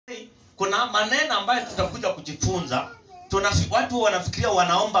kuna maneno ambayo tutakuja kujifunza. Watu wanafikiria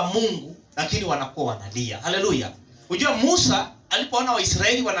wanaomba Mungu lakini wanakuwa wanalia. Haleluya. Unajua Musa alipoona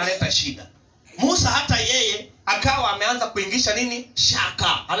Waisraeli wanaleta shida, Musa hata yeye akawa ameanza kuingisha nini? Shaka.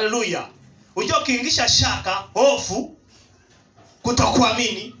 Haleluya. Unajua ukiingisha shaka, hofu,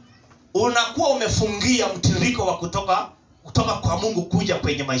 kutokuamini, unakuwa umefungia mtiririko wa kutoka kwa Mungu kuja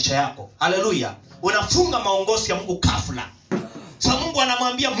kwenye maisha yako. Haleluya. Unafunga maongozi ya Mungu kafla. Sasa Mungu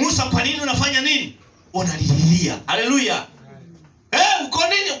anamwambia Musa, kwa nini unafanya nini? Unalilia. Haleluya.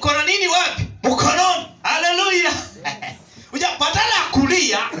 Uko na nini wapi? Mkononi. Haleluya. Badala ya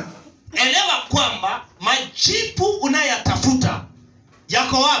kulia, elewa kwamba majibu unayatafuta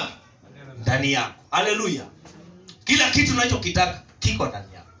yako wapi? Ndani yako. Haleluya. Kila kitu unachokitaka kiko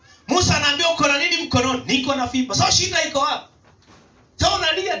ndani yako. Musa anaambia uko na nini mkononi? Niko na fimbo. Sasa shida iko wapi? Sasa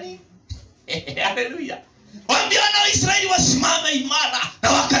unalia nini? Haleluya. Waambia wana wa Israeli wasimame imara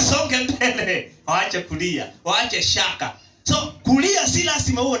na wakasonge mbele. Waache kulia, waache shaka. So kulia si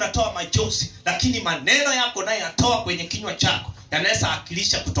lazima uwe unatoa machozi, lakini maneno yako nayo yatoa kwenye kinywa chako yanaweza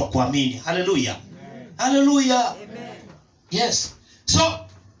akilisha kutokuamini. Haleluya. Haleluya. Yes. So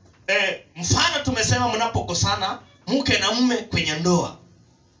mfano tumesema mnapokosana mke na mume kwenye ndoa,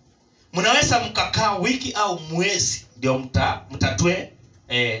 mnaweza mkakaa wiki au mwezi ndio mtatue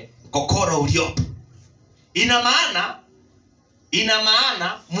kokoro uliopo. Ina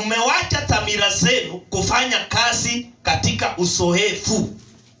maana mmewacha dhamira zenu kufanya kazi katika uzoefu.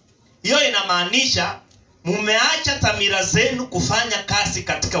 Hiyo inamaanisha mmeacha dhamira zenu kufanya kazi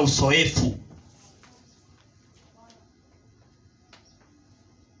katika uzoefu.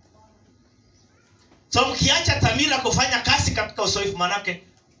 So mkiacha dhamira kufanya kazi katika uzoefu, manake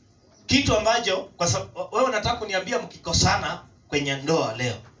kitu ambacho kwa sababu wewe unataka kuniambia mkikosana kwenye ndoa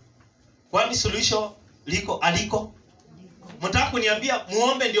leo, kwani suluhisho aliko? Mtaka kuniambia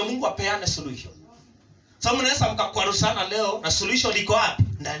muombe ndio Mungu apeane suluhisho. Sasa mnaweza mkakwarusana leo na suluhisho liko wapi?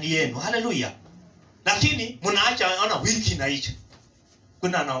 Ndani yenu. Haleluya. Lakini mnaacha ona wiki inaisha,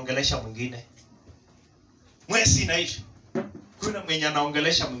 kuna anaongelesha mwingine. Mwezi inaisha, kuna mwenye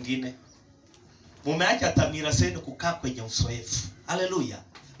anaongelesha mwingine. Mumeacha dhamira zenu kukaa kwenye uzoefu. Haleluya.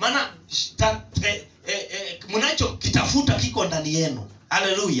 Maana mnacho kitafuta kiko ndani yenu.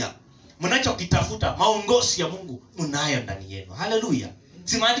 Haleluya. Mnacho kitafuta maongozi ya Mungu mnayo ndani yenu. Haleluya.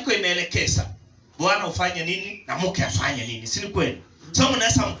 Si maandiko imeelekeza bwana ufanye nini na mke afanye nini, si kweli? So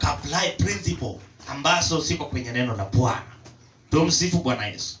mnaweza mkapply principle ambazo siko kwenye neno la Bwana. Tumsifu Bwana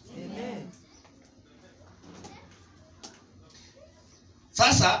Yesu. Amen.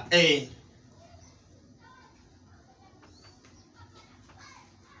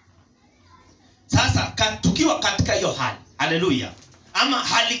 Sasa tukiwa katika hiyo hali, haleluya, ama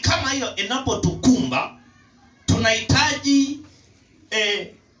hali kama hiyo inapotukumba, tunahitaji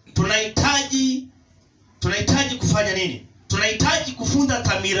kufanya nini? Tunahitaji kufunza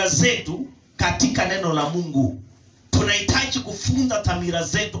dhamira zetu katika neno la Mungu. Tunahitaji kufunza dhamira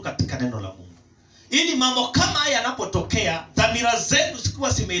zetu katika neno la Mungu. Ili mambo kama haya yanapotokea, dhamira zetu zikiwa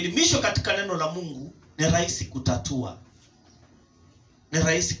zimeelimishwa katika neno la Mungu, ni rahisi kutatua. Ni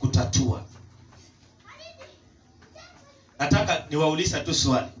rahisi kutatua. Nataka niwaulize tu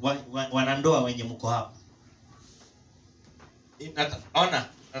swali, wanandoa wenye mko hapa.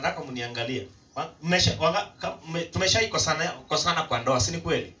 Nataka mniangalie. Tumeshaikosana kwa ndoa, si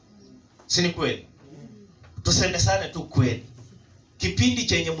kweli? Si kweli? Tusemesane tu kweli. Kipindi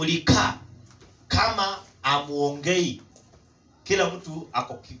chenye mlikaa kama amuongei, kila mtu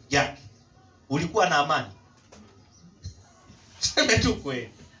ako kivyake, ulikuwa na amani? Sema tu kweli.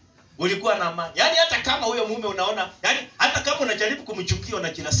 Ulikuwa na amani? Yaani hata kama huyo mume unaona, yaani hata kama unajaribu kumchukia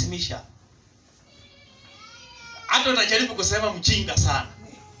unajilazimisha. Hata unajaribu kusema mjinga sana,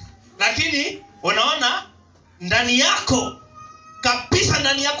 lakini unaona ndani yako kabisa,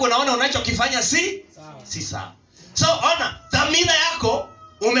 ndani yako unaona unachokifanya si sawa. So ona, dhamira yako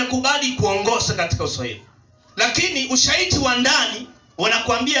umekubali kuongoza katika uzoefu, lakini ushahidi wa ndani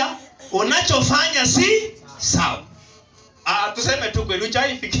unakwambia unachofanya si sawa. Tuseme tu kweli,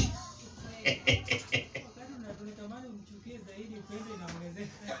 uchaifiki.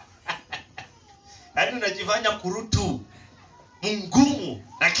 Yaani unajifanya kurutu mngumu,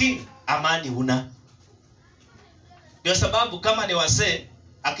 lakini amani una. Ndio sababu kama ni wazee,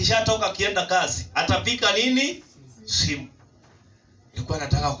 akishatoka akienda kazi, atapika nini? Simu. Nilikuwa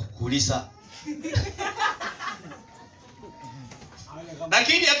nataka kukuuliza.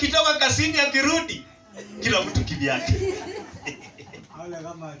 Lakini akitoka kazini akirudi, kila mtu kivyake. Wale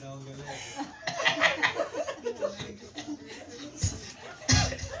kama anaongelea.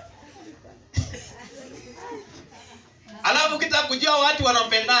 Alafu kitaka kujua watu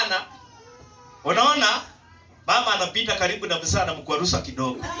wanapendana, Unaona mama anapita karibu na msana mkwarusa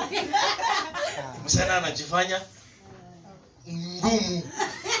kidogo. Msana anajifanya ngumu.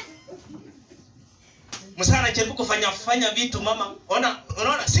 Msana anajaribu kufanya vitu mama.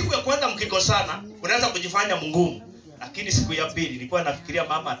 Unaona siku ya kwanza mkikosana unaanza kujifanya mngumu. Lakini siku ya pili nilikuwa nafikiria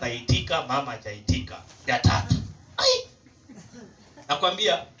mama ataitika, mama hajaitika. Ya tatu. Ai.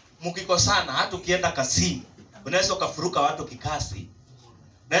 Nakwambia mkikosana hata ukienda kazini unaweza ukafuruka watu kikasi.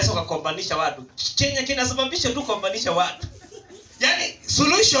 Unaweza ukakombanisha watu. Chenye kinasababisha tu kombanisha watu. Yaani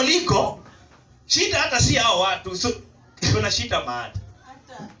solution liko. Shida hata si hao watu. Kuna shida mahali.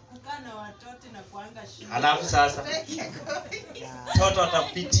 Hata kukaa na watoto na kuanga shida. Alafu sasa mtoto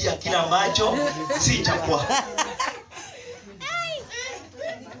atapitia kila macho si chakwa.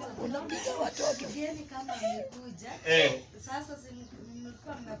 Unapiga watoto. Mgeni kama amekuja. Sasa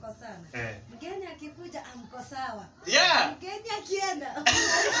mlikuwa mmekosana. Mgeni akikuja amko sawa. Yeah. Mgeni akienda.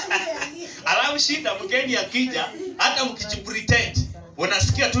 Alafu shida mgeni akija hata mkijipretend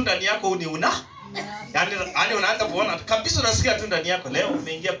unasikia tu ndani yako ni Yaani unaanza kuona kabisa, unasikia tu ndani yako leo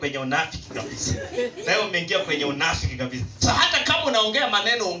umeingia kwenye unafiki kabisa. Leo umeingia kwenye unafiki kabisa. So hata kama unaongea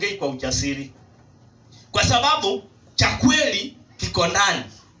maneno ongei kwa ujasiri. Kwa sababu cha kweli kiko ndani.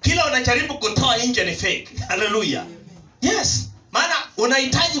 Kila unajaribu kutoa nje ni fake. Hallelujah. Yes. Maana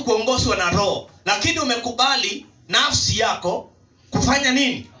unahitaji kuongozwa na roho, lakini umekubali nafsi yako kufanya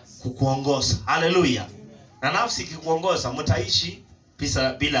nini? Kukuongoza. Hallelujah. Na nafsi ikikuongoza mtaishi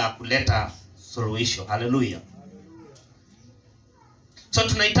bila kuleta suluhisho. Hallelujah. So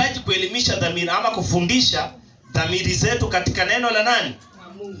tunahitaji kuelimisha dhamiri ama kufundisha dhamiri zetu katika neno la nani?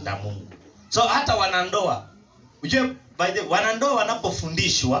 La Mungu. So hata wanandoa, ujue by the wanandoa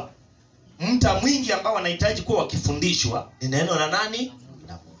wanapofundishwa, mta mwingi ambao wanahitaji kuwa wakifundishwa ni neno la nani?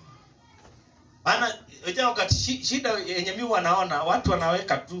 La Mungu. Maana unajua wakati shida yenye mimi wanaona watu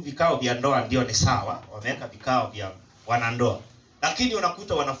wanaweka tu vikao vya ndoa ndio ni sawa, wameweka vikao vya wanandoa. Lakini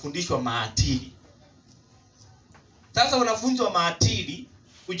unakuta wanafundishwa maadili. Sasa unafunzwa maadili,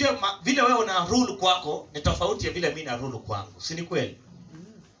 ujue vile wewe una rule kwako ni tofauti ya vile mimi na rule kwangu. Si ni kweli?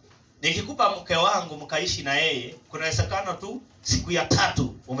 Nikikupa mke wangu mkaishi na yeye, kuna uwezekano tu siku ya 3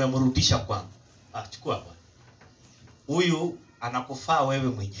 umemrudisha kwangu. Chukua bwana. Huyu anakufaa wewe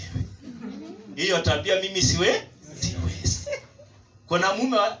mwenyewe. Hiyo tabia mimi siwezi. Kuna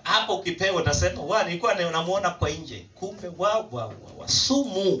mume hapo ukipewa utasema, nilikuwa namuona kwa nje. Kumbe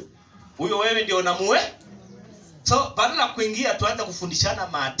sumu. Huyo wewe ndio unamuwe. So badala kuingia tuanze kufundishana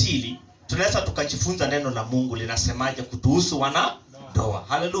maadili, tunaweza tukajifunza neno la Mungu linasemaje kutuhusu wanandoa.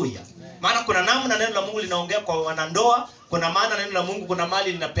 Hallelujah. Maana kuna namna neno la Mungu linaongea kwa wanandoa, kuna maana neno la Mungu kuna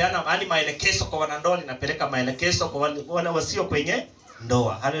mali linapeana hadi maelekezo kwa wanandoa, linapeleka maelekezo kwa wale wasio kwenye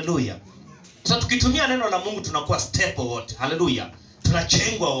ndoa. Hallelujah. So tukitumia neno la Mungu tunakuwa stable wote. Hallelujah.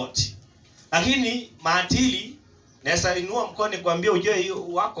 Tunachengwa wote. Lakini maadili naweza inua mkono kuambia ujue hiyo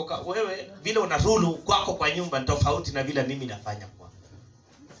wako wewe vile una rule kwako kwa nyumba ni tofauti na vile mimi nafanya kwa.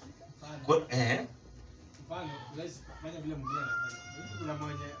 Mfano unaweza kufanya vile mwingine anafanya. Kuna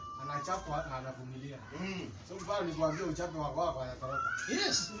mmoja anachapwa na anavumilia. So mfano ni kuambia uchape wako anatoroka.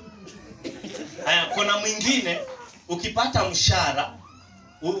 Yes. Kuna mwingine ukipata mshahara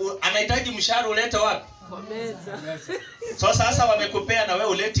anahitaji mshahara ulete wapi? Kwa meza. So sasa wamekupea na wewe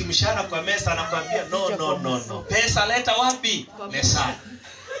uleti mshahara kwa meza, anakuambia no. Pesa leta wapi? Meza.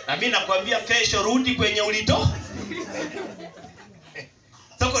 Na mimi nakwambia kesho rudi kwenye ulito.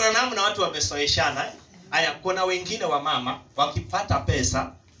 So kuna namna watu wamesoeshana. Kuna wengine wa mama wakipata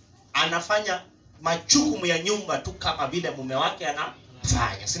pesa anafanya majukumu ya nyumba tu kama vile mume wake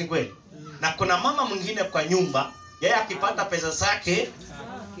anafanya. Si ni kweli? Na kuna mama mwingine kwa nyumba, yeye akipata pesa zake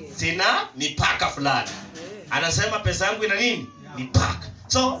sina mipaka fulani. Anasema pesa yangu ina nini? Mipaka.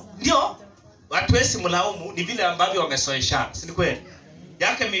 So ndio watu wesi mlaumu ni vile ambavyo wamesoeshana. Si ni kweli?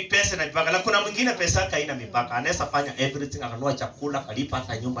 Yake mipesa na mipaka. Na kuna mwingine pesa yake haina mipaka. Anaweza fanya everything, akanunua chakula, kalipa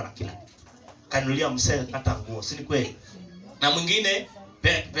hata nyumba na kila. Kanunulia mzee hata nguo. Si ni kweli? Na mwingine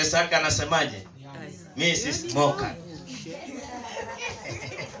pesa yake anasemaje? Mimi si smoker.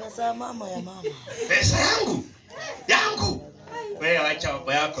 Pesa mama ya mama. Pesa yangu. Wewe acha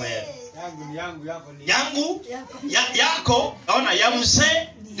mambo yako wewe. Yako, naona ya mzee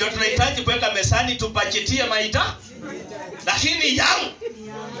ndio tunahitaji kuweka mesani tupachitie maita. Lakini yangu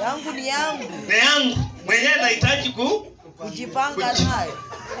ni yangu. Ni yangu. Mwenyewe nahitaji kujipanga nayo.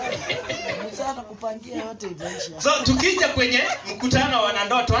 Msana kupangia yote imeisha. So tukija kwenye mkutano wa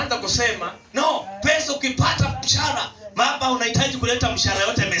wanandoa tuanza kusema, no, pesa ukipata mshahara, baba unahitaji kuleta mshahara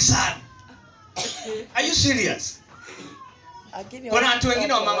yote mesani. Are you serious? Kuna watu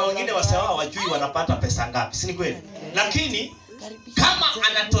wengine wa mama wengine wasawa wajui wanapata pesa ngapi. Si ni kweli? Lakini kama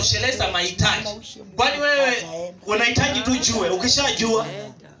anatosheleza mahitaji. Kwani wewe unahitaji tu jue, ukishajua.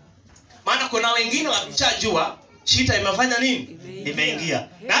 Maana kuna wengine wakishajua shida imefanya nini? Imeingia.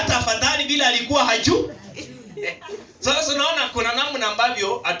 Na hata afadhali bila alikuwa hajui. Sasa unaona kuna namna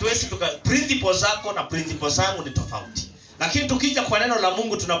ambavyo hatuwezi principles zako na principles zangu ni tofauti. Lakini tukija kwa neno la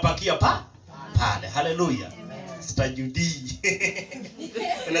Mungu tunapakia pale. Haleluya. Sitajudi.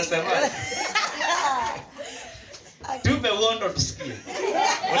 Unasema? Tupe uondo tusikie.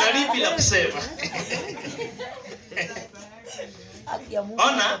 Unalipi la kusema?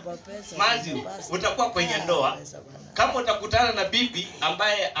 Ona, maji utakuwa kwenye ndoa. Kama utakutana na bibi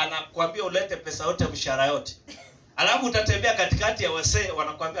ambaye anakuambia ulete pesa yote, mshahara yote. Alafu utatembea katikati ya wasee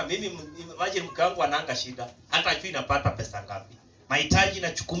wanakuambia mimi maji mke wangu anaanga shida. Hata hajui inapata pesa ngapi. Mahitaji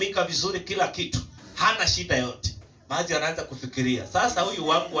inachukumika vizuri kila kitu. Hana shida yote. Maji anaanza kufikiria. Sasa huyu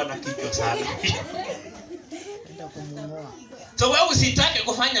wangu ana kichwa sana. So wewe usitake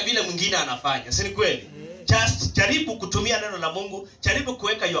kufanya vile mwingine anafanya. Si ni kweli? Just jaribu kutumia neno la Mungu, jaribu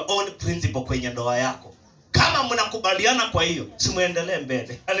kuweka your own principle kwenye ndoa yako. Kama mnakubaliana kwa hiyo, simuendelee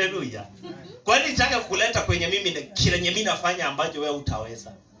mbele. Haleluya. Kwani nitaka kuleta kwenye mimi kile mimi nafanya ambacho wewe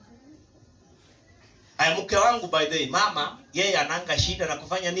utaweza. Mke wangu by the way, mama yeye ananga shida na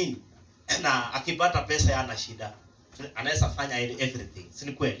kufanya nini? Na akipata pesa yana shida. Anaweza fanya everything. Si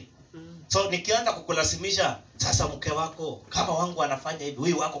ni kweli? So nikianza kukulazimisha sasa mke wako kama wangu anafanya hivi,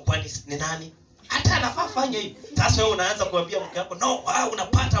 huyu wako kwani ni nani? Hata anafaa fanya hivi. Sasa wewe unaanza kuambia mke wako, "No,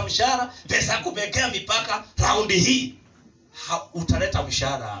 unapata mshahara, pesa yako umewekea mipaka, raundi hii utaleta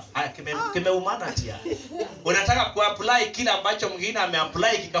mshahara." Kimeumana tia. Unataka kuapply kile ambacho mwingine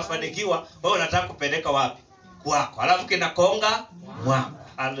ameapply kikafanikiwa, wewe unataka kupeleka wapi? Kwako. Alafu kinakonga mwako.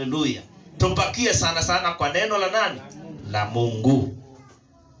 Haleluya. Tupakie sana kwa neno la nani? La Mungu.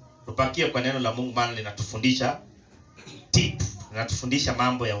 Tupakie kwa neno la Mungu maana linatufundisha linatufundisha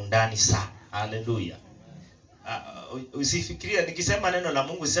mambo ya undani sana. Haleluya. Usifikiria nikisema neno la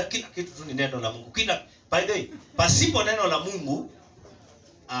Mungu sasa kila kitu tu ni neno la Mungu. By the way, pasipo neno la Mungu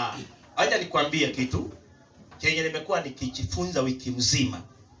acha nikwambie kitu chenye nimekuwa nikijifunza wiki mzima.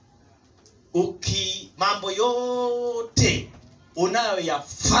 Mambo yote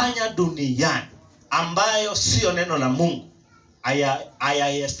unayoyafanya duniani ambayo sio neno la Mungu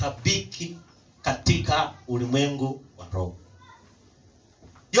hayahesabiki katika ulimwengu wa roho.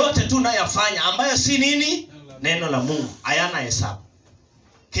 Yote tu unayofanya ambayo si nini? Neno la Mungu hayana hesabu.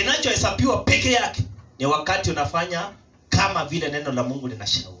 Kinachohesabiwa peke yake ni wakati unafanya kama vile neno la Mungu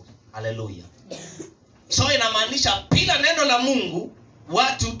linashauri. Haleluya. So inamaanisha bila neno la Mungu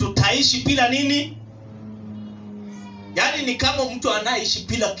watu tutaishi bila nini? Yaani ni kama mtu anaishi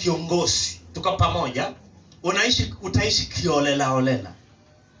bila kiongozi. Tuko pamoja? Utaishi kiolela.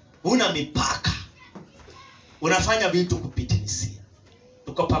 Una mipaka. Unafanya vitu kupitilizia.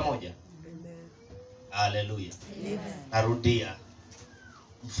 Tuko pamoja? Haleluya. Narudia.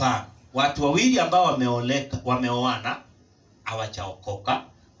 Mfano, watu wawili ambao wameoana hawajaokoka.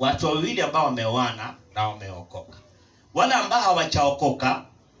 Watu wawili ambao wameoana na wameokoka. Wale ambao hawajaokoka,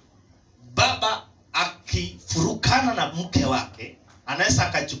 baba akifurukana na mke wake, anaweza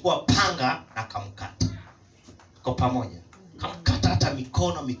akachukua panga na kamkata. Tuko pamoja? Kamkata hata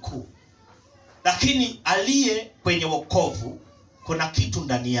mikono mikuu. Lakini aliye kwenye wokovu kuna kitu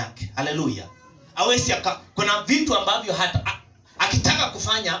ndani yake. Haleluya. Hawezi kuna vitu ambavyo hata akitaka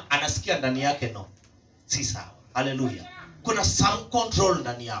kufanya anasikia ndani yake no. Si sawa. Haleluya. Kuna some control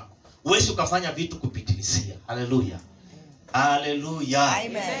ndani yako. Huwezi ukafanya vitu kupitilizia. Haleluya. Haleluya.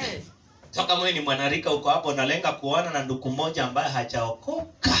 Amen. So kama wewe ni mwanarika uko hapo unalenga kuona na ndugu mmoja ambaye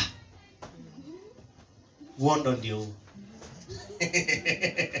hajaokoka. Uondo ndio huu.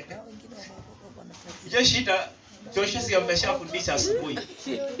 Hiyo shida Joshua si ameshafundisha asubuhi.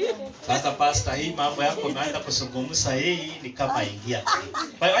 Sasa pastor, hii mambo yako umeanza kuzungumza hii ni kama ingia.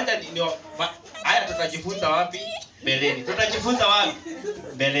 Kwa hiyo haya tutajifunza wapi? Mbeleni. Tutajifunza wapi?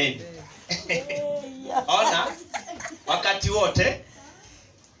 Mbeleni. Ona wakati wote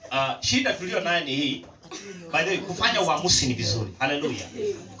shida tulio nayo ni hii. By the way, kufanya uamuzi ni vizuri. Haleluya.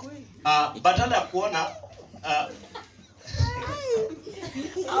 Badala ya kuona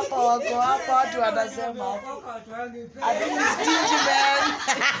hapa watu wanasema ati stingy man.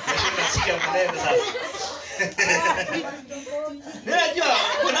 Nasikia mnene sasa. Unajua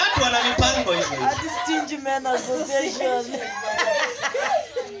kuna watu wana mipango hizo. Ati stingy man association.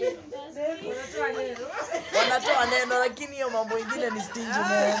 Wanatoa neno lakini hiyo mambo mengine ni stingy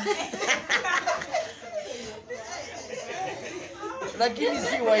man. Lakini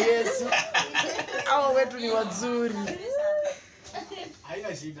si wa Yesu. Hao wetu ni wazuri.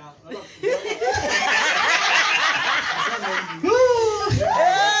 Haina shida.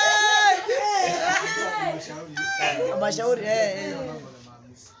 mashauri Mambo na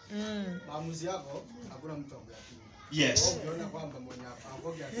maamuzi. Mm. Maamuzi yako hakuna mtu ambaye Yes. unaona kwamba mwenye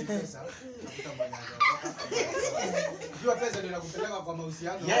angoja pesa anakuta mwenye angoja. Hiyo pesa ndio inakupeleka kwa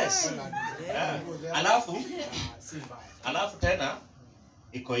mahusiano. Yes. Alafu Simba. alafu tena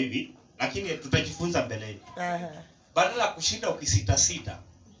iko hivi, lakini tutajifunza mbeleni. Badala ya kushinda ukisita sita,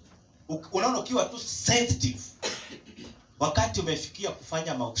 unaona ukiwa tu sensitive wakati umefikia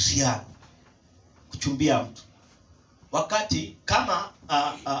kufanya mahusiano, kuchumbia mtu. Wakati kama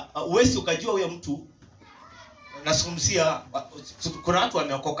uwezi ukajua huyo mtu, nasumsia kuna watu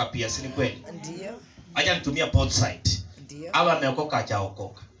wameokoka pia, si ni kweli? Ndio. Acha nitumia both side. Ndio. Hawa ameokoka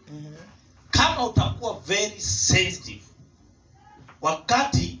hajaokoka. Kama utakuwa very sensitive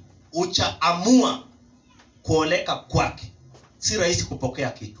wakati uchaamua kuoleka kwake, si rahisi kupokea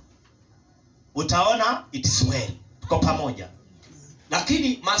kitu. Utaona it is well, tuko pamoja.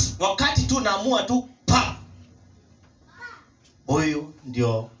 Lakini wakati tu naamua tu pa, huyu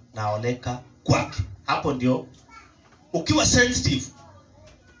ndio naoleka kwake, hapo ndio ukiwa sensitive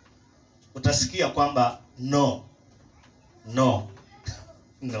utasikia kwamba no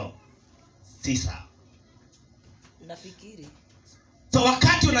si sawa. Nafikiri. So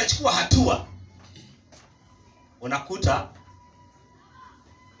wakati unachukua hatua unakuta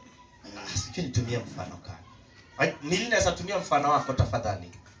sijui nitumie mfano gani. Mimi naweza tumia mfano wako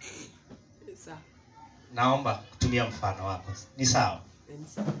tafadhali. Sawa. Naomba kutumia mfano wako. Ni sawa?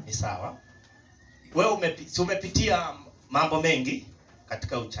 Ni sawa. Wewe umepitia mambo mengi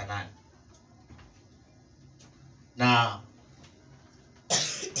katika uchanani. Na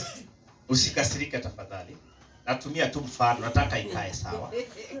usikasirike tafadhali. Natumia tu mfano, nataka ikae sawa.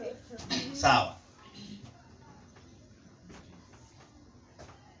 Sawa.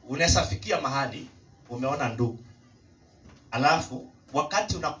 Unaweza fikia mahali umeona ndugu. Alafu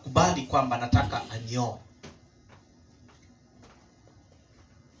wakati unakubali kwamba nataka anioe,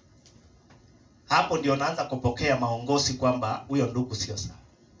 hapo ndio unaanza kupokea maongozi kwamba huyo ndugu sio sawa.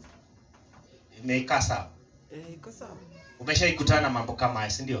 Imekaa sawa? Iko sawa. Umeshaikutana mambo kama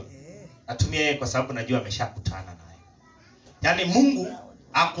haya, si ndio? Natumia yeye kwa sababu najua ameshakutana naye. Yaani Mungu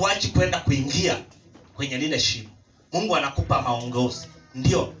hakuachi kwenda kuingia kwenye lile shimo. Mungu anakupa maongozi.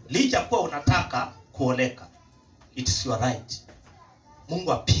 Ndio, licha kuwa unataka kuoleka, it's your right.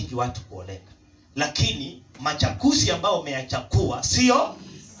 Mungu apingi watu kuoleka. Lakini machakuzi ambayo umeyachakua sio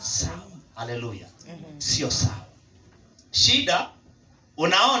sawa. Haleluya. Sio sawa. Shida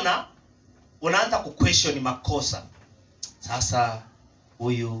unaona, unaanza kuquestion makosa. Sasa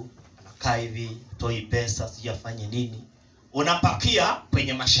huyu anakaa hivi, toi pesa, sijafanye nini. Unapakia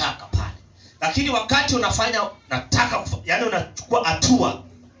kwenye mashaka pale. Lakini wakati unafanya yani unachukua hatua.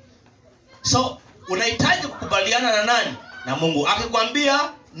 So unahitaji kukubaliana na nani? Na Mungu.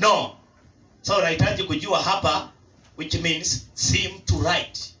 Akikwambia no. So unahitaji kujua hapa, which means si mtu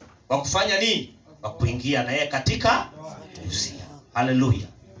right wa kufanya nini? Wa kuingia na yeye katika uhusiano. Haleluya.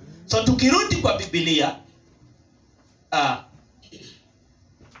 So tukirudi kwa Biblia,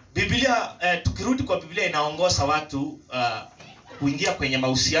 tukirudi kwa Biblia inaongoza watu kuingia kwenye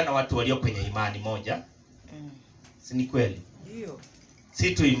mahusiano, watu walio kwenye imani moja. Si ni kweli? Ndio.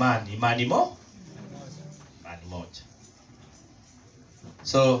 Si tu imani moja.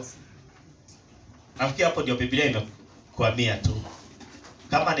 So nafikiri hapo ndio Biblia imekwamia tu.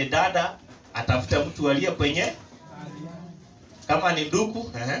 Kama ni dada atafuta mtu aliye kwenye, kama ni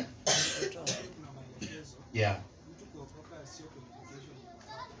ndugu, yeah.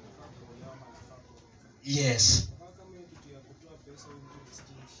 Yes.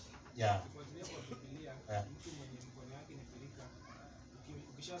 Yeah.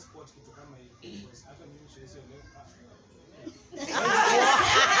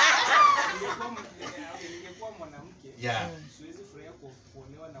 Yeah.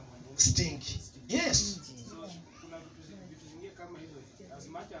 Stinky. Yes.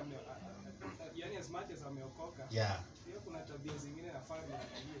 Yeah.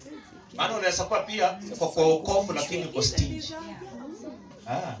 Maana unaweza kuwa pia kwa wokovu lakini uko stingy.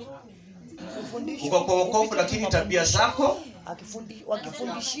 Uko kwa wokovu lakini tabia zako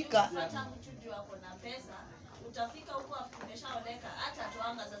wakifundishika hata mtu ndio ako na pesa, utafika huko umeshaoleka hata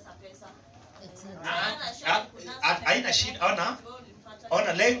toanga sasa pesa. Haina shida.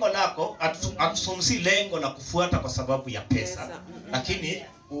 Ona lengo lako, atusumsi lengo la kufuata kwa sababu ya pesa. Lakini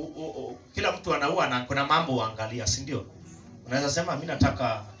kila mtu anaua na kuna mambo uangalia, si ndio? Unaweza sema mimi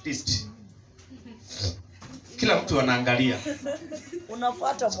nataka at least. Kila mtu anaangalia.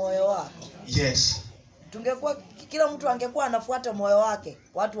 Unafuata moyo wako. Yes. Tungekuwa kila mtu angekuwa anafuata moyo wake,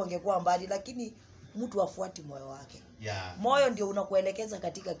 watu wangekuwa mbali, lakini mtu afuati moyo wake. Yeah. Moyo ndio unakuelekeza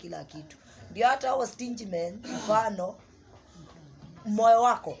katika kila kitu. Ndio hata hao stingy men, mfano moyo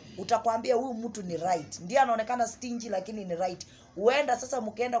wako utakwambia huyu mtu ni right. Ndio anaonekana stingy lakini ni right. Uenda sasa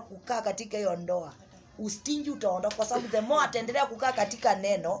mkienda kukaa katika hiyo ndoa, ustingy utaondoka kwa sababu the more ataendelea kukaa katika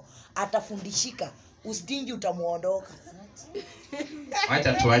neno, atafundishika. Ustingy utamuondoka.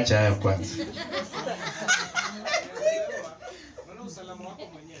 Acha tuache hayo kwanza. Maana usalama wako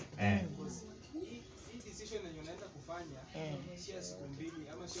mwenyewe. Hii decision yenye unaenda kufanya si siku mbili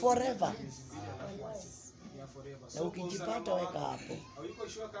ama sio Forever. Ya forever. Na ukijipata weka hapo. Hauko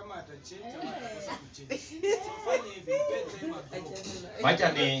sure kama atachange ama atakosa kuchange. So fanya hivi, bet time ago.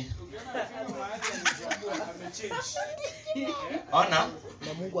 Wacha ni ona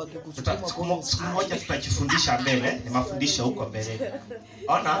Na Mungu akikusukuma siku moja tutajifundisha mbele, ni mafundisho huko mbele.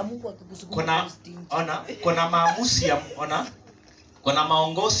 Ona kuna maamuzi ya kuna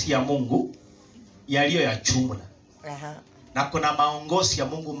maongozi ya Mungu yaliyo ya jumla. Na kuna maongozi ya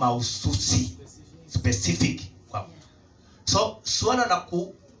Mungu mahususi, specific kwa. So swala la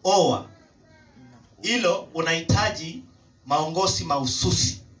kuoa hilo unahitaji maongozi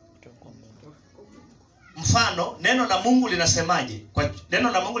mahususi. Mfano neno la Mungu linasemaje?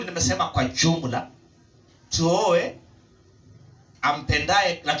 Neno la Mungu limesema kwa jumla tuoe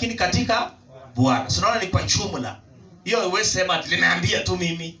ampendaye lakini katika Bwana. So unaona ni kwa jumla. Hiyo huwezi sema nimeambia tu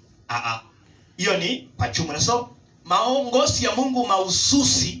mimi. Hiyo ni kwa jumla. So maongozi ya Mungu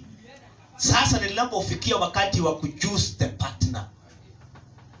mahususi sasa ninapofikia wakati wa kuchoose the partner.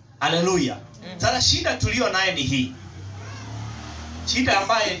 Haleluya. Sasa shida tulio naye ni hii. Shida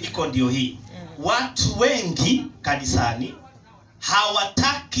ambayo iko ndio hii. Watu wengi kanisani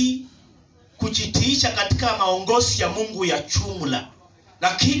hawataki kujitiisha katika maongozi ya Mungu ya jumla,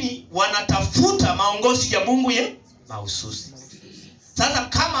 lakini wanatafuta maongozi ya Mungu ya mahususi. Sasa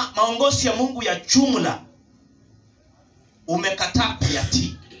kama maongozi ya Mungu ya jumla umekataa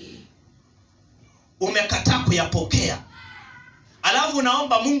kuyatii, umekataa kuyapokea, alafu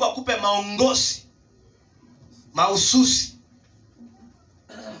unaomba Mungu akupe maongozi mahususi,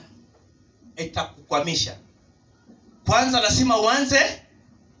 itakukwamisha. Kwanza lazima uanze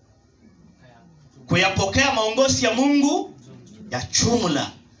kuyapokea maongozi ya Mungu ya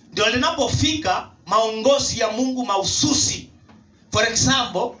jumla. Ndio linapofika maongozi ya Mungu mahususi. For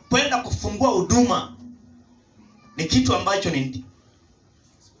example, kwenda kufungua huduma ni kitu ambacho ni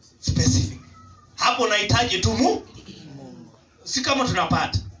specific. Hapo unahitaji tu Mungu. Si kama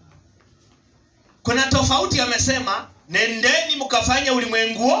tunapata. Kuna tofauti amesema nendeni mkafanya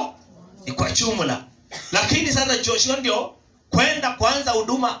ulimwengu ni kwa jumla. Lakini sasa Joshua ndio kwenda kuanza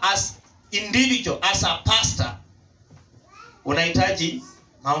huduma as individual, as a pastor. Unahitaji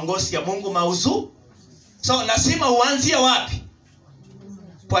maongozi ya Mungu mahususi. So lazima uanzie wapi?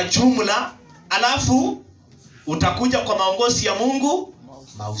 Kwa jumla, alafu utakuja kwa maongozi ya Mungu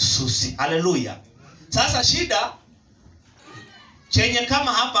mahususi. Haleluya. Sasa shida chenye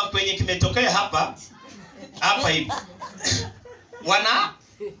kama hapa kwenye kimetokea hapa hivi.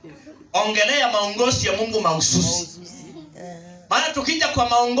 Ongelea maongozi ya Mungu mahususi. Maana tukija kwa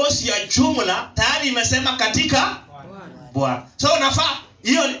maongozi ya jumla tayari imesema katika Bwana. So unafaa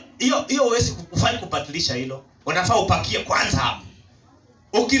hiyo huwezi kufanya kubadilisha hilo. Unafaa upakie kwanza hapo.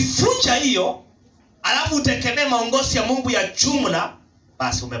 Ukifunja hiyo alafu utegemee maongozi ya Mungu ya jumla,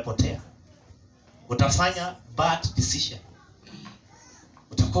 basi umepotea. Utafanya bad decision.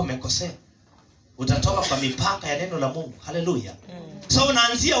 Utakuwa umekosea. Utatoka kwa mipaka ya neno la Mungu. Haleluya. So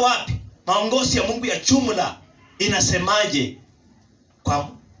unaanzia wapi? Maongozi ya Mungu ya jumla inasemaje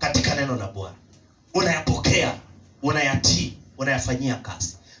katika neno la Bwana? Unayapokea, unayatii, unayafanyia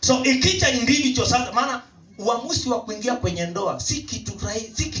kazi. So ikija individual sasa, maana uamuzi wa kuingia kwenye ndoa si kitu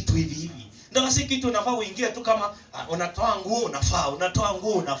rahisi, si kitu hivi. Ndoa si kitu unafaa uingie tu kama unatoa nguo unafaa, unatoa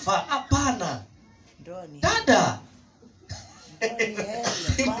nguo unafaa. Hapana. Dada.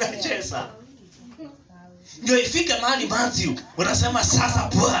 Unacheza. Ndio ifike mahali Matthew unasema sasa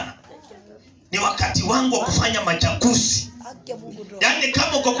Bwana ni wakati wangu wa kufanya majakuzi. Yaani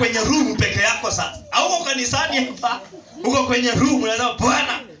kama uko kwenye room peke yako sasa, au uko kanisani hapa, uko kwenye room unasema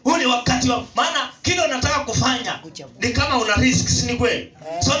Bwana, huu ni wakati wa, maana kile unataka kufanya ni kama una risk, si ni kweli?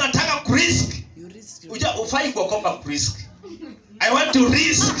 So nataka ku risk. Ufai kuogopa ku risk. I want to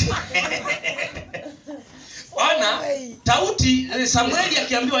risk. Bwana, Daudi, Samueli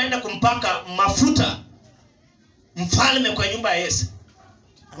akiambiwa aende kumpaka mafuta mfalme kwa nyumba ya Yese.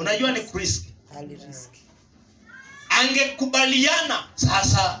 Unajua ni risk. Angekubaliana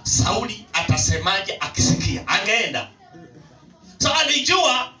sasa Sauli atasemaje akisikia? Angeenda. So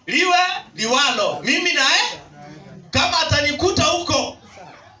alijua liwe liwalo. Mimi naye kama atanikuta huko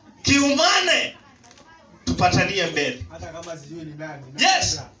kiumane tupatanie mbele. Hata kama sijui ni nani.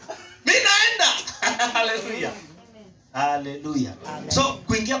 Yes. Mimi naenda. Haleluya. Haleluya. So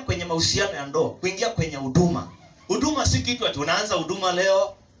kuingia kwenye mahusiano ya ndoa, kuingia kwenye huduma. Huduma si kitu ati unaanza huduma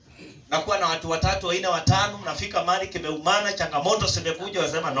leo na kuwa na watu 3, 4, 5, mnafika mahali kimeumana, changamoto zimekuja,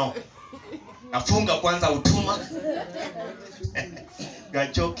 wasema no. Nafunga kwanza huduma.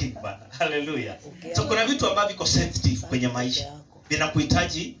 Gachoki bana. Haleluya. So kuna vitu ambavyo viko sensitive kwenye maisha.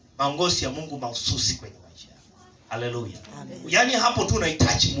 Vinakuhitaji maongozi ya Mungu mahususi kwenye maisha. Haleluya. Yaani hapo tu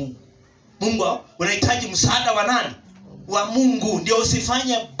unahitaji Mungu. Mungu unahitaji msaada wa nani? Wa Mungu. Ndio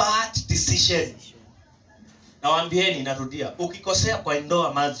usifanye bad decision. Nawaambieni, narudia, ukikosea kwa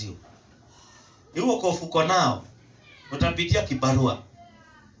ndoa mazio, ni huo kofuko nao, utapitia kibarua.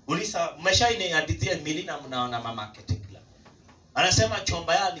 Ulisa umeshaini hadithia Milina mnaona mama Ketekla. Anasema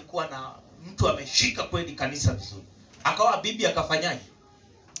chomba yake alikuwa na mtu ameshika kweli kanisa vizuri. Akawa bibi akafanyaje?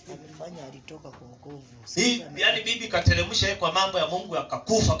 Amefanya alitoka kwa wokovu. Yaani bibi kateremsha yeye kwa mambo ya Mungu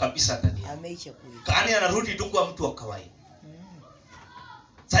akakufa kabisa ndani. Ameisha kuishi. Kaani anarudi tu kwa mtu wa kawaida.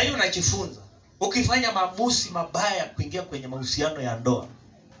 Sasa hiyo unajifunza. Ukifanya maamuzi mabaya kuingia kwenye mahusiano ya ndoa,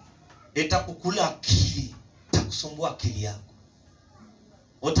 itakukula akili, itakusumbua akili yako.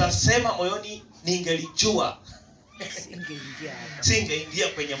 Utasema moyoni, ningelijua singeingia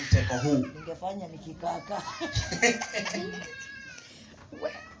kwenye mtego huu. Ningefanya nikikaka.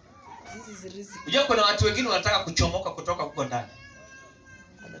 Unajua kuna watu wengine wanataka kuchomoka kutoka huko ndani.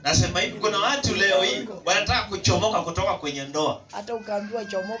 Nasema hivi, kuna watu leo hii wanataka kuchomoka kutoka kwenye ndoa. Hata ukaambiwa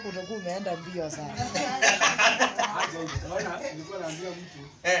chomoka utakuwa umeenda mbio sana. Unaona, nilikuwa naambia mtu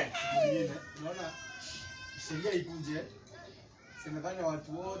mwingine, unaona sheria ikuje, semekana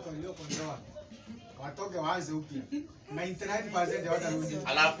watu wote walio kwa ndoa watoke waanze upya. 99% hawatarudi.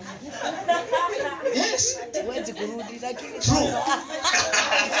 Alafu yes, huwezi kurudi lakini true.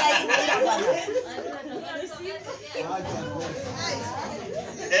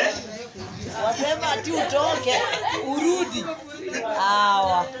 Wasema ati utoke urudi.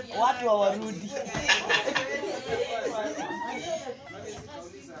 Hawa watu hawarudi.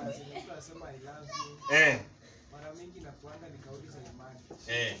 Mara mingi nakuanga nikauliza imani.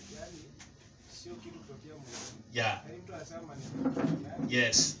 Yaani sio kitu kutokea moyoni. Yeah. Yaani mtu anasema ni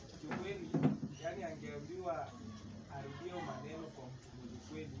yes. Kweli, yaani angeambiwa arudie maneno kwa mtu mwenye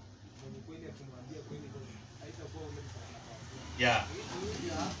kweli akimwambia kweli haitakuwa ule mfano. Yeah.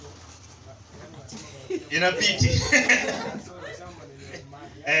 Inapiti.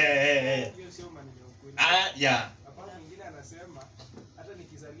 Hiyo sio maneno ya kweli. Yeah. Hapa mwingine anasema hata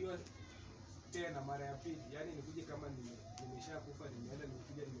nikizaliwa tena mara ya pili, yani nikuje kama nimeshakufa nimeenda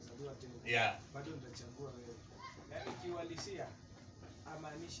nimekuja nimezaliwa tena. Yeah. Bado nitachagua wewe. Yaani kiuhalisia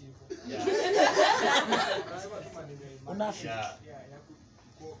amaanishi hivyo. Yeah. Unasema tu maneno ya imani. Unafiki. Yeah. Ya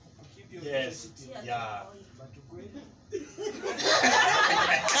kukidhi Yes. Yeah. But kweli.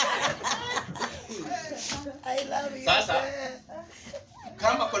 I love you. Sasa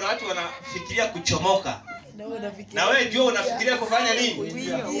kama kuna watu wanafikiria kuchomoka, na wewe ndio unafikiria kufanya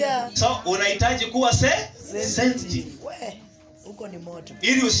nini? So unahitaji kuwa sensitive. Huko ni moto.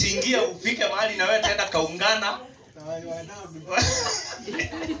 Ili usiingie ufike mahali na wewe tena kaungana.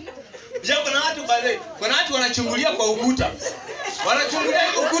 Kuna watu wanachungulia kwa ukuta. Wanachungulia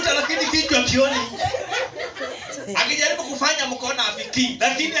ukuta lakini kichwa kioni. Akijaribu kufanya mkono afikii,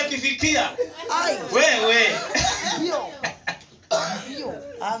 lakini akifikia wewe. Ndio.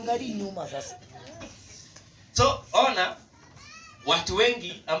 Angalia nyuma sasa. So ona, watu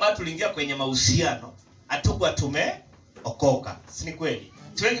wengi ambao tuliingia kwenye mahusiano hatukuwa tumeokoka. Si ni kweli?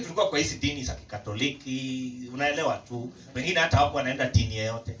 Watu wengi tulikuwa kwa hizi dini za Kikatoliki, unaelewa tu. Wengine hata hapo wanaenda dini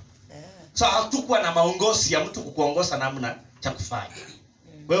yoyote. So hatukuwa na maongozi ya mtu kukuongoza namna cha kufanya.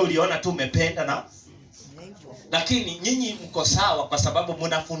 Wewe uliona tu umependa na lakini nyinyi mko sawa kwa sababu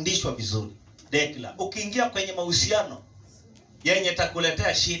mnafundishwa vizuri. Dekla, ukiingia kwenye mahusiano yenye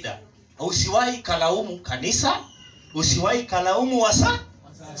takuletea shida, usiwahi kalaumu kanisa, usiwahi kalaumu wasa.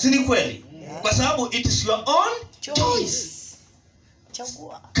 Si ni kweli? Kwa sababu it is your own choice.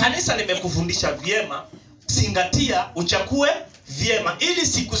 Chagua. Kanisa limekufundisha vyema, zingatia uchakue vyema ili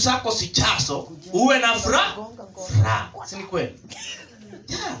siku zako sichaso uwe na furaha. Si ni kweli?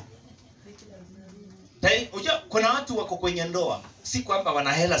 Yeah. Kuna watu wako kwenye ndoa, si kwamba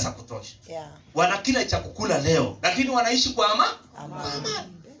wana hela za kutosha. Yeah. Wana kila cha kukula leo, lakini wanaishi kwa amani.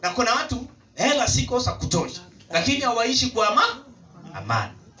 Na kuna watu hela siko za kutosha, lakini hawaishi kwa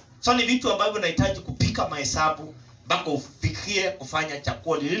amani. So ni vitu ambavyo unahitaji kupika mahesabu mpaka ufikie kufanya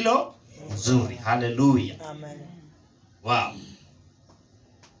chakula lililo nzuri. Haleluya. Amen. Wow.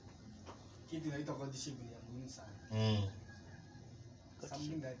 Kitu inaitwa condition ya muhimu sana.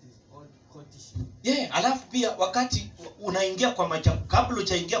 Something that is Alafu pia wakati unaingia kwa kabla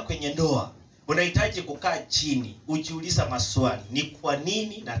hujaingia kwenye ndoa, unahitaji kukaa chini, ujiuliza maswali. Ni kwa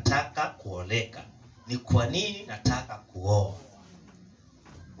nini nataka kuoleka? Ni kwa nini nataka kuoa?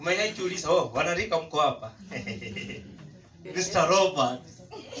 Umejiuliza? Wanarika mko hapa. Mr. Robert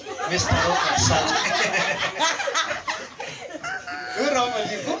sana.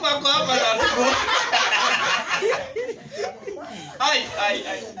 Robert, kumbe kwa hapa na tuko.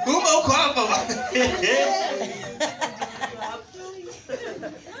 Kumbe uko hapa bwana.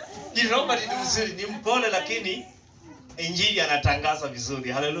 Ni Robert ni mzuri, ni mpole lakini injili anatangaza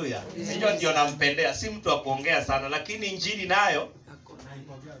vizuri. Haleluya. Sijui ndio nampendea, si mtu wa kuongea sana lakini injili nayo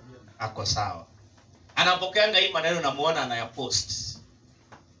ako sawa. Anapokeanga hii maneno namuona anayapost.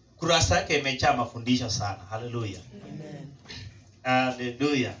 Kurasa yake imejaa mafundisho sana. Haleluya. Amen.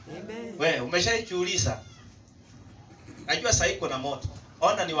 Haleluya. Amen. Wewe umeshaichuuliza? Najua sasa iko na moto.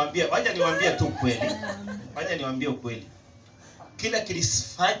 Wacha niwaambie tu kweli. Wacha niwaambie ukweli. Kila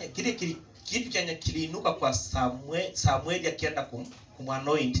kilifanya kitu chenye kiliinuka kwa Samuel akienda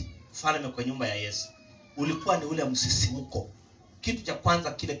kumanoint mfalme kwa nyumba ya Yesu. Ulikuwa ni ule msisimuko. Kitu cha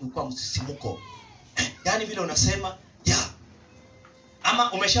kwanza kile kilikuwa msisimuko. Yaani vile unasema,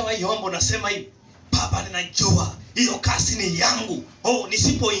 ama umeshawahi omba unasema hivi, Baba ninajua hiyo kazi ni yangu.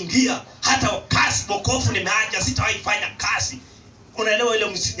 Nisipoingia hata kazi wokovu nimeacha, sitawahi fanya kazi. Unaelewa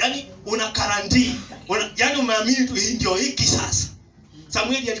ile yaani una karandi. Yaani umeamini tu hii ndio hiki sasa.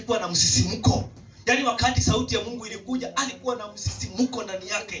 Samueli alikuwa na msisimuko. Yaani wakati sauti ya Mungu ilikuja, alikuwa na msisimuko ndani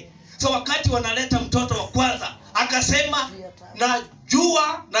yake. So wakati wanaleta mtoto wa kwanza, akasema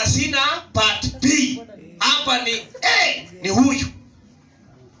najua na sina part B. Hapa ni huyu.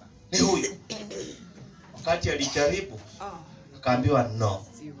 Ni huyu. Wakati alijaribu, akaambiwa no.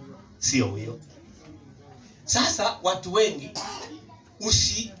 Sio huyo. Sasa watu wengi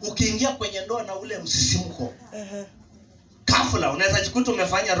ukiingia kwenye ndoa na ule msisimuko, ghafla unaweza jikuta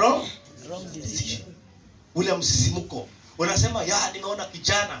umefanya wrong decision. Ule msisimuko unasema nimeona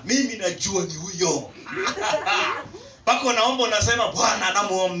kijana, mimi najua ni huyo. Pako unaomba unasema Bwana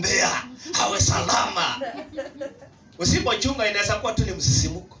anamuombea awe salama. Usipochunga inaweza kuwa tu ni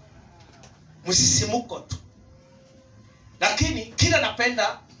msisimuko. Msisimuko tu. Lakini kila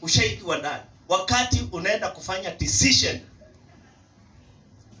napenda ushahidi wa ndani. Wakati unaenda kufanya decision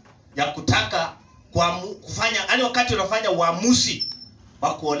ya kutaka kufanya, yani wakati unafanya uamuzi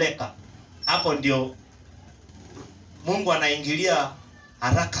wa kuoleka, hapo ndio Mungu anaingilia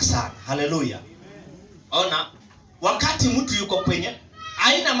haraka sana. Haleluya. Ona, wakati mtu yuko kwenye,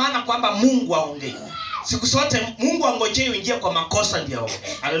 haina maana kwamba Mungu aongee. Siku zote Mungu angojee uingie kwa makosa ndio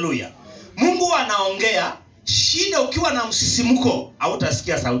aongee. Haleluya. Mungu anaongea. Shida ukiwa na msisimuko,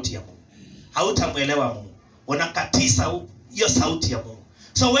 hautasikia sauti ya Mungu. Hautamuelewa Mungu. Unakatisa hiyo sauti ya Mungu.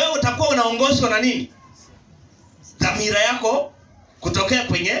 So wewe utakuwa unaongozwa na nini? Dhamira yako kutokea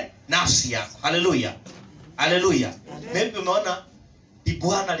kwenye nafsi yako. Haleluya. Haleluya. Maybe umeona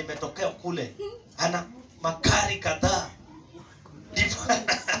Bwana limetokea kule. Ana magari kadhaa.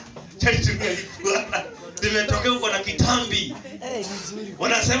 Bwana limetokea huko na kitambi.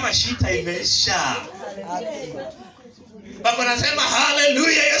 Unasema shida imeisha. Baba nasema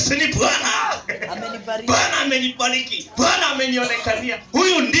haleluya, Yesu ni Bwana. Amenibariki. Bwana amenibariki. Bwana amenionekania.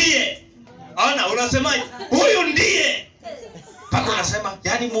 Huyu ndiye. Ona unasemaje? Huyu ndiye. Baba unasema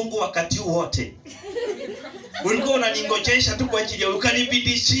yani Mungu wakati wote ulikuwa unaningojesha tu kwa ajili ya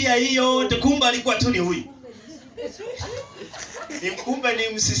ukanibidishia hiyo yote, kumbe alikuwa tu ni huyu. Ni kumbe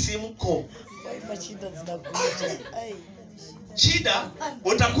ni msisimko. Shida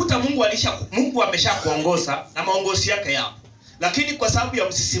utakuta Mungu ameshakuongoza na maongozi yake yapo. Lakini kwa sababu ya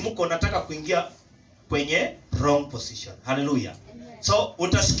msisimko unataka kuingia kwenye wrong position. Haleluya. So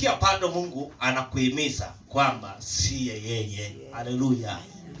utasikia bado Mungu anakuhimiza kwamba si yeye. Haleluya.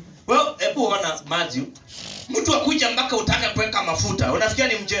 Well, hebu ona Matthew. Mtu akuja mpaka utaka kuweka mafuta. Unafikia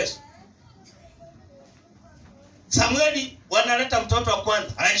ni mchezo. Samueli wanaleta mtoto wa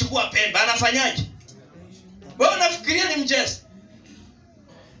kwanza, anachukua pembe, anafanyaje? Wewe unafikiria ni mchezo?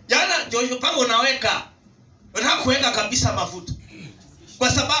 Jana Jojo panga unaweka kuweka kabisa mafuta.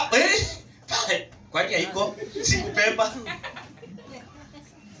 Kwa sababu kwani haiko sikupemba.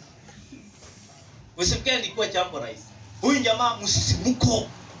 Usifikirie ilikuwa jambo rahisi. Huyu jamaa msisimuko.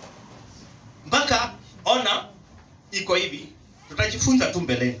 Mpaka ona iko hivi. Tutajifunza tu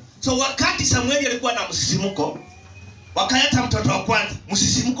mbeleni. So wakati Samueli alikuwa na msisimuko, wakaleta mtoto wa kwanza,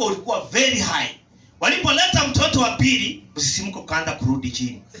 msisimuko ulikuwa very high. Walipoleta mtoto wa pili, msisimuko kaanza kurudi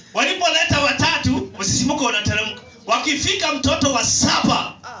chini. Walipoleta wa tatu, msisimuko unateremka. Wakifika mtoto wa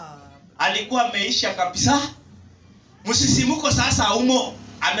 7, alikuwa ameisha kabisa. Msisimuko sasa haumo.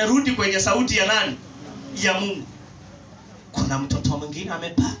 amerudi kwenye sauti ya nani? Ya Mungu. Kuna mtoto mwingine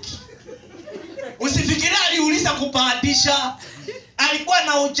amepaki. Usifikirie aliuliza kubahatisha. Alikuwa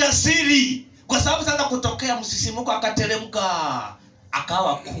na ujasiri. Kwa sababu sasa kutokea msisimuko akateremka.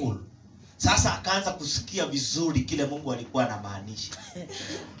 Akawa cool. Sasa akaanza kusikia vizuri kile Mungu alikuwa anamaanisha.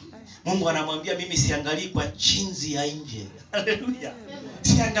 Mungu anamwambia mimi siangalii kwa chinzi ya nje. Haleluya.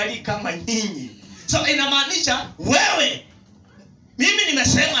 Siangalii kama nyinyi. So inamaanisha wewe. Mimi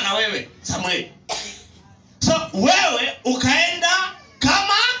nimesema na wewe Samuel. So wewe ukaenda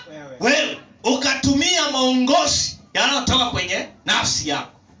kama wewe. Ukatumia maongozi yanayotoka kwenye nafsi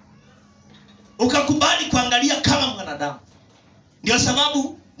yako. Ukakubali kuangalia kama mwanadamu. Ndio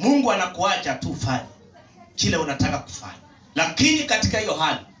sababu Mungu anakuacha tu ufanye kile unataka kufanya. Lakini katika hiyo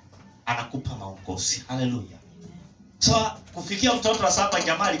hali anakupa maongozi. Haleluya. So kufikia mtoto wa 7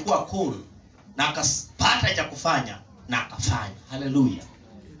 jamaa alikuwa cool na akapata cha kufanya na akafanya. Haleluya.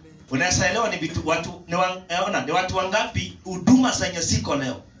 Unaelewa ni vitu watu ni watu wangapi huduma zenye ziko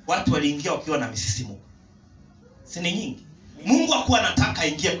leo watu waliingia wakiwa na misisimuko. Si ni nyingi. Mungu hakuwa anataka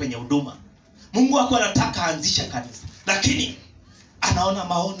aingie kwenye huduma. Mungu hakuwa anataka aanzishe kanisa. Lakini anaona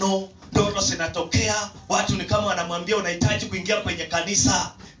maono, ndoto zinatokea, watu ni kama wanamwambia unahitaji kuingia kwenye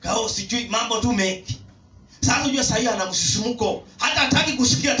kanisa. Kao sijui mambo tu mengi. Sasa unajua sasa hiyo ana msisimuko, hata hataki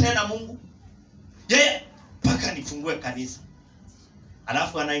kusikia tena Mungu. Yeye mpaka nifungue kanisa.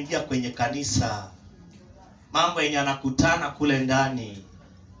 Alafu anaingia kwenye kanisa. Mambo yenye anakutana kule ndani.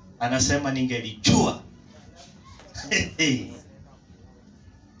 Anasema ningelijua.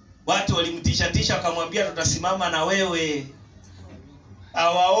 Watu walimtisha akamwambia tutasimama na wewe.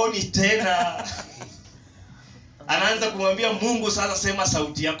 Hawaoni tena. Anaanza kumwambia Mungu sasa sema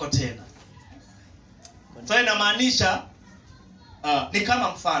sauti yako tena. So inamaanisha ni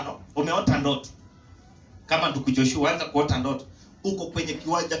kama mfano umeota ndoto. Kama ndugu Joshua anza kuota ndoto. Uko kwenye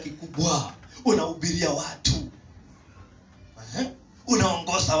kiwanja kikubwa, unahubiria watu.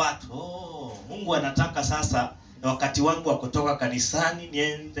 Unaongoza watu. Mungu anataka sasa wakati wangu wa kutoka kanisani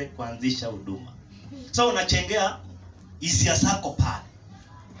niende kuanzisha huduma. So unachengea hisia zako pale.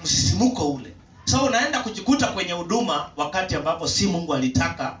 Msisimuko ule. So unaenda kujikuta kwenye huduma wakati ambapo si Mungu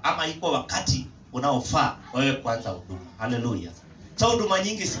alitaka ama iko wakati unaofaa wewe kuanza huduma. Haleluya. So huduma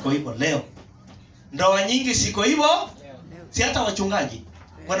nyingi siko hivyo leo. Ndoa nyingi siko hivyo. Si hata wachungaji.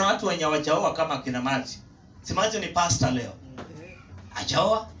 Kuna watu wenye hawajaoa kama kina Maji. Si Maji ni pastor leo.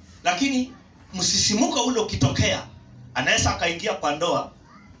 Hajaoa, lakini msisimuko ule ukitokea, anaweza akaingia kwa ndoa.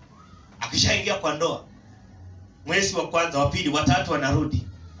 Akishaingia kwa ndoa, mwezi wa kwanza, wa pili, wa tatu anarudi.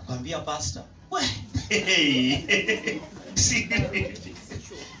 Akwambia pastor, we.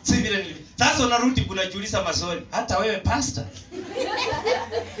 Si vile. Sasa unarudi kunajiuliza maswali. Hata wewe pastor?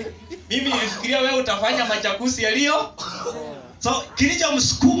 Mimi nilifikiria wewe utafanya machakuzi yaliyo. So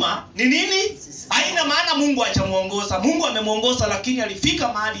kilichomsukuma ni nini? Haina maana Mungu achamuongoza. Mungu amemuongoza lakini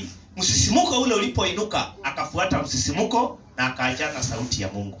alifika mahali msisimuko ule ulipoinuka, akafuata msisimuko na akaachana sauti ya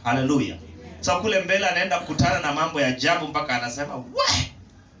Mungu. Haleluya. So kule mbele anaenda kukutana na mambo ya ajabu mpaka anasema,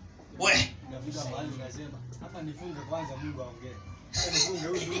 "We! Unafika mahali unasema, hapa nifunge kwanza Mungu aongee." Nifunge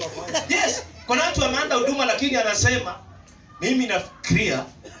huyu Mungu kwanza. Yes, kuna watu wameanza huduma lakini anasema, "Mimi nafikiria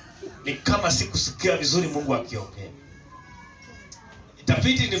ni kama sikusikia vizuri Mungu akiongea.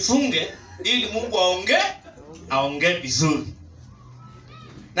 Itabidi nifunge ili Mungu aongee vizuri."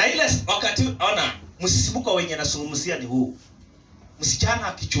 Na ile wakati ona msisimuko wenye nasungumzia ni huu. Msichana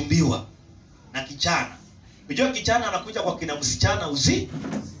akichumbiwa na kijana. Unajua kijana anakuja kwa kina msichana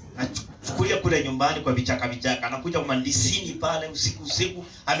anachukulia kule nyumbani kwa vichaka. Anakuja mandisini pale usiku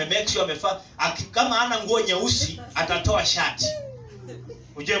amemake sure amefaa. Kama hana nguo nyeusi atatoa shati.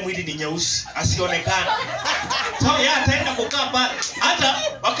 Ujue mwili ni nyeusi asionekane. So yeye ataenda kukaa pale. Hata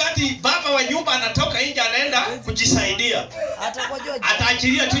wakati baba wa nyumba anatoka nje anaenda kujisaidia.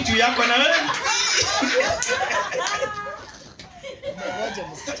 Ataachilia tu juu yako na wewe. Unangoja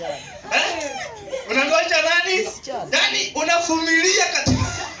msichana. Unangoja nani? Yaani unavumilia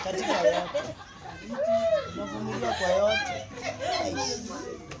katika yote. Unavumilia kwa yote.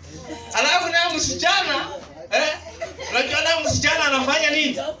 Alafu na msichana unajua na msichana anafanya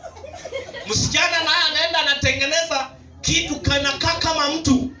nini? Msichana naye anaenda anatengeneza kitu kanakaa kama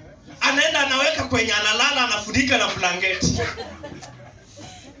mtu. Anaenda anaweka kwenye analala anafunika na blanketi.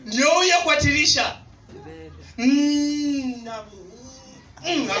 Ndio huyo kwa dirisha.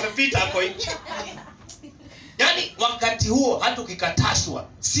 Amepita hapo hicho. Yaani wakati huo hata ukikataswa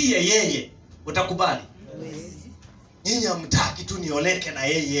si yeye utakubali. Nyinyi hamtaki tu nioleke na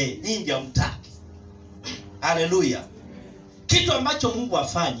yeye. Nyinyi hamtaki. Haleluya. Kitu ambacho Mungu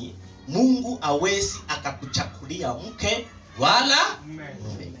afanyi, Mungu hawezi akakuchakulia mke wala mume.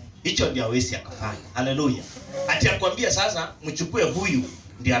 Hicho ndio hawezi akafanya. Haleluya. Ati akwambia sasa mchukue huyu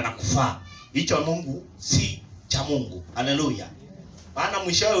ndiye anakufaa. Hicho Mungu si cha Mungu. Haleluya. Maana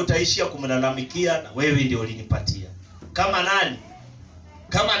mwishowe utaishia kumlalamikia, na wewe ndio ulinipatia. Kama nani?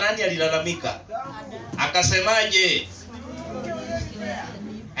 Kama nani alilalamika? Akasemaje?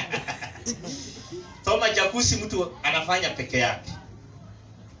 Toma jakusi mtu anafanya peke yake.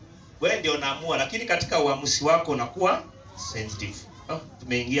 Wewe ndio unaamua, lakini katika uamuzi wako unakuwa sensitive.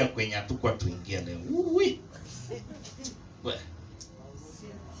 Tumeingia kwenye hatukuwa tuingia leo. Uwi.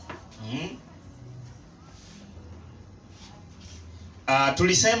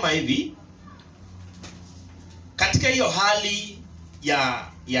 Tulisema hivi, katika hiyo hali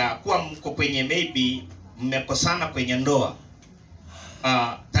ya kuwa mko kwenye maybe mmekosana kwenye ndoa,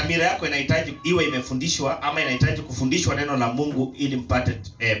 dhamira yako inahitaji iwe imefundishwa ama inahitaji kufundishwa neno la Mungu ili mpate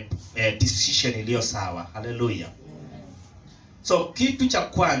decision iliyo sawa. Haleluya. So kitu cha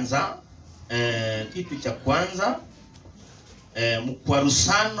kwanza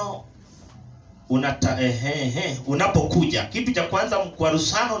mkwarusano unapokuja. Kitu cha kwanza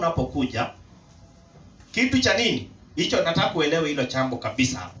mkwarusano unapokuja. Kitu cha nini? Hicho nataka kuelewa hilo jambo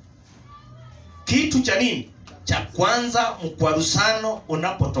kabisa hapo. Kitu cha nini? Cha kwanza mkwarusano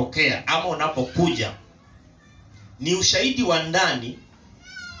unapotokea ama unapokuja, ni ushahidi wa ndani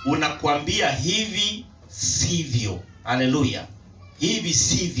unakwambia hivi sivyo. Haleluya. Hivi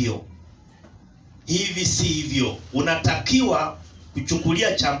sivyo. Hivi sivyo. Unatakiwa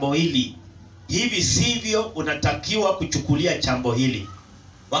kuchukulia jambo hili. Hivi sivyo unatakiwa kuchukulia jambo hili.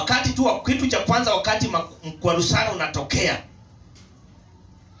 Wakati tu kitu cha kwanza, wakati mkwarusano unatokea,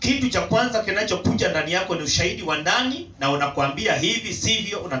 kitu cha kwanza kinachokuja ndani yako ni ushahidi wa ndani, na unakwambia hivi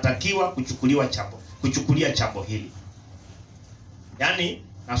sivyo unatakiwa kuchukulia jambo hili. Yaani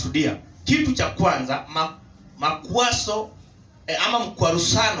nasudia, kitu cha kwanza makwaso ama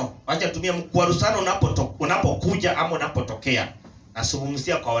mkwarusano, wacha tumia mkwarusano unapokuja ama unapotokea.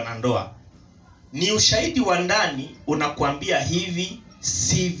 Nasungumzia kwa wanandoa. Ni ushahidi wa ndani unakwambia hivi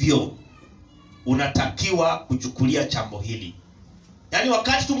sivyo unatakiwa kuchukulia jambo hili. Yaani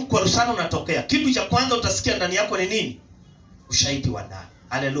wakati tu mkwarusano unatokea, kitu cha kwanza utasikia ndani yako ni nini? Ushahidi wa ndani.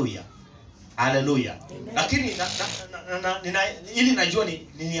 Haleluya. Haleluya. Lakini ili najua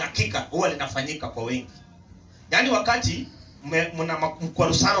ni hakika huwa linafanyika kwa wengi. Yaani wakati mna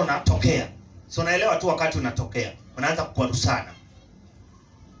mkwarusano unatokea. So naelewa tu wakati unatokea, unaanza kukwarusana.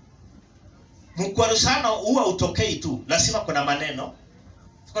 Mkwarusano huwa utokei tu, lazima kuna maneno.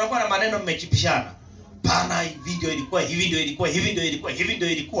 Kuna na maneno mmechipishana. Pana hivi ndio ilikuwa, hivi ndio ilikuwa, hivi ndio ilikuwa, hivi ndio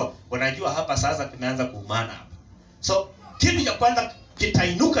ilikuwa. Unajua hapa sasa tumeanza kuumana hapa. So kitu cha kwanza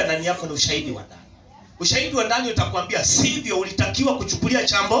kitainuka ndani yako ni ushahidi wa ndani. Ushahidi wa ndani utakwambia sivyo ulitakiwa kuchukulia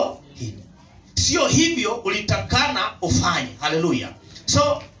jambo hili. Sio hivyo ulitakana ufanye. Haleluya.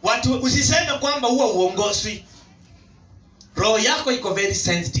 So watu usiseme kwamba huwa uongozwi. Roho yako iko very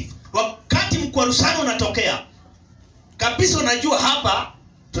sensitive. Wakati mkwarusano unatokea, kabisa unajua hapa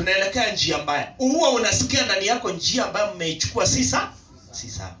tunaelekea njia mbaya. Huwa unasikia ndani yako njia ambayo mmeichukua si sawa.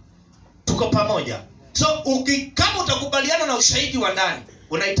 Tuko pamoja. So kama utakubaliana na ushahidi wa ndani,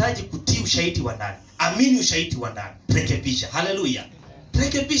 unahitaji kutii ushahidi wa ndani. Amini ushahidi wa ndani. Rekebisha. Haleluya.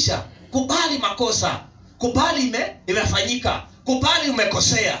 Rekebisha. Kubali makosa. Kubali imefanyika. Kubali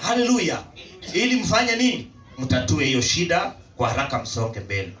umekosea. Haleluya. Ili mfanye nini? Mtatue hiyo shida kwa haraka, msonge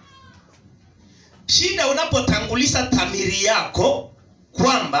mbele. Shida unapotanguliza dhamiri yako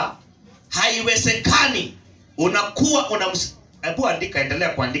kwamba haiwezekani, unakuwa hebu andika, endelea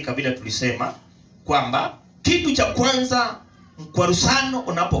kuandika vile tulisema kwamba kitu cha kwanza mkwarusano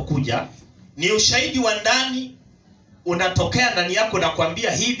unapokuja ni ushahidi wa ndani unatokea ndani yako na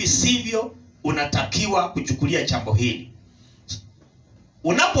kuambia hivi sivyo unatakiwa kuchukulia jambo hili.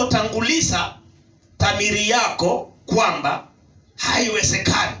 Unapotanguliza dhamiri yako kwamba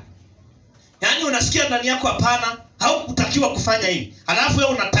haiwezekani, yaani unasikia ndani yako hapana, haukutakiwa kufanya hivi, alafu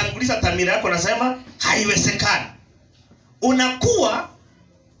wewe unatanguliza dhamiri yako unasema haiwezekani, unakuwa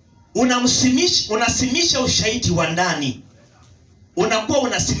unasimisha ushahidi wa ndani. Unakuwa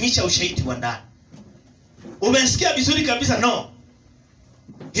unasimisha ushahidi wa ndani. Umesikia vizuri kabisa, no,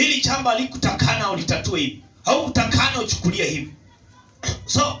 hili jambo alikutakana ulitatue hivi, haukutakana uchukulie hivi.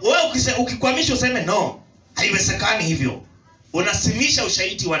 So wewe ukikwamisha useme no, haiwezekani hivyo, unasimisha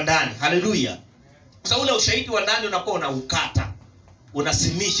ushahidi wa ndani. Haleluya. Sasa ule ushahidi wa ndani unakuwa unaukata,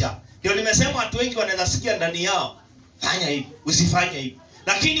 unasimisha. Ndio nimesema watu wengi wanaweza sikia ndani yao fanya hivi, usifanye hivi,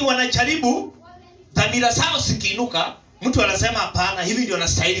 lakini wanajaribu, dhamira zao zikiinuka, mtu anasema hapana, hivi ndio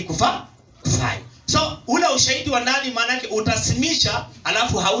nastahili kufanya. So ule ushahidi wa ndani maana yake utasimisha,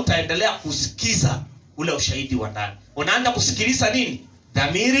 alafu hautaendelea kusikiza ule ushahidi wa ndani. Unaanza kusikiliza nini?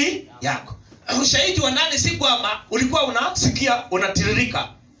 Dhamiri yako. Ushahidi wa ndani si kwamba ulikuwa unasikia unatiririka,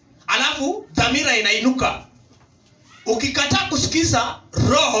 alafu dhamira inainuka. Ukikataa kusikiza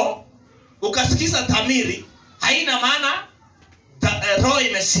roho, ukasikiza dhamiri, haina maana roho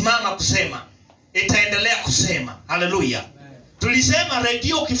imesimama kusema. Itaendelea kusema. Haleluya. Tulisema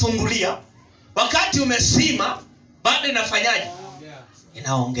redio ukifungulia, wakati umesima, bado inafanyaje?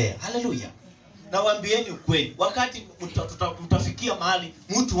 Inaongea. Haleluya. Na waambieni ukweli, wakati mtafikia mahali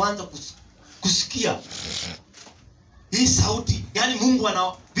mtu anza kusikia hii sauti, yani Mungu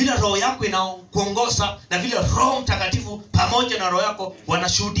vile roho yako inakuongoza na vile Roho Mtakatifu pamoja na roho yako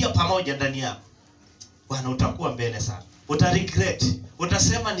wanashuhudia pamoja ndani yako, Bwana, utakuwa mbele sana. Utaregret.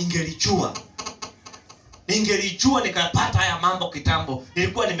 Utasema ningelijua nikapata haya mambo kitambo,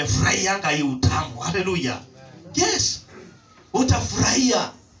 nilikuwa nimefurahianga hii utamu. Haleluya. Yes.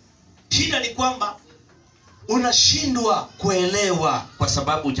 Utafurahia. Shida ni kwamba unashindwa kuelewa kwa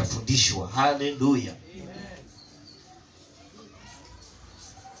sababu hujafundishwa. Haleluya.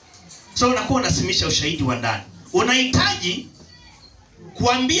 So unakuwa unasimisha ushahidi wa ndani. Unahitaji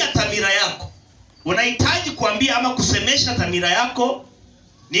kuambia dhamira yako. Unahitaji kuambia ama kusemesha dhamira yako,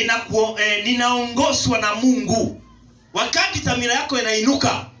 ninaongozwa na Mungu. Wakati dhamira yako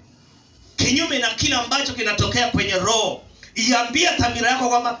inainuka kinyume na kila ambacho kinatokea kwenye roho, iambia dhamira yako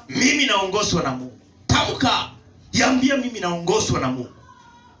kwamba mimi naongozwa na Mungu. Tamka, iambia mimi naongozwa na Mungu.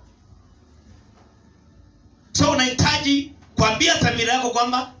 So unahitaji kuambia dhamira yako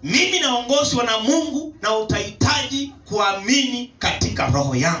kwamba mimi naongozwa na Mungu, na utahitaji kuamini katika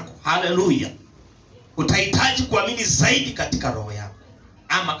roho yangu. Haleluya. Utahitaji kuamini zaidi katika roho yangu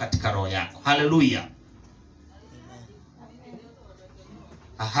ama katika roho yako. Haleluya.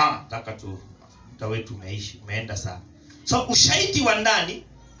 Aha, nataka muda wetu umeenda sana. So ushahidi wa ndani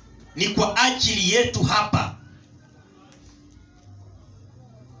ni kwa ajili yetu hapa.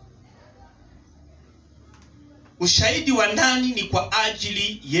 Ushahidi wa ndani ni kwa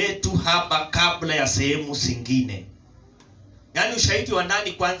ajili yetu hapa kabla ya sehemu zingine. Yaani ushahidi wa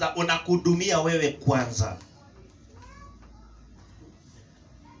ndani kwanza unakuhudumia wewe kwanza.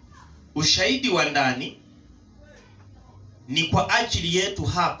 Ushahidi wa ndani ni kwa ajili yetu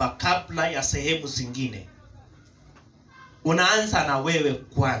hapa kabla ya sehemu zingine. Unaanza na wewe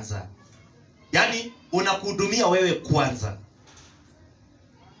kwanza. Yaani unakuhudumia wewe kwanza.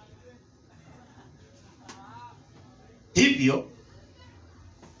 Hivyo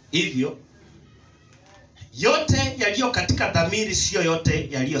yote yaliyo katika dhamiri sio yote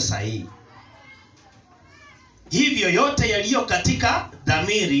yaliyo sahihi. Hivyo yote yaliyo katika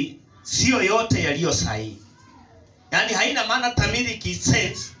dhamiri sio yote yaliyo sahihi. Yaani haina maana dhamiri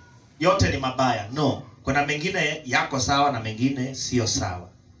kisense yote ni mabaya. No, kuna mengine yako sawa na mengine sio sawa.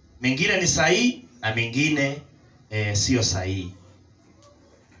 Mengine ni sahihi na mengine sio sahihi.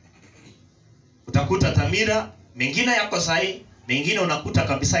 Utakuta dhamira mengine yako sahihi, mengine unakuta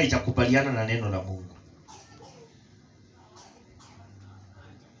kabisa haijakubaliana na neno la Mungu.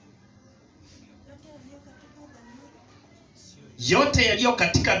 Yote yaliyo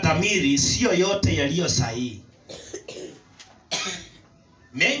katika dhamiri sio yote yaliyo sahihi.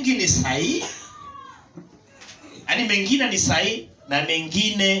 Mengi ni sahihi, yaani mengine ni sahihi na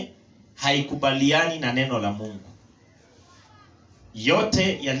mengine haikubaliani na neno la Mungu.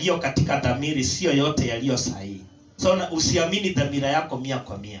 Yote yaliyo katika dhamiri sio yote yaliyo sahihi. So usiamini dhamira yako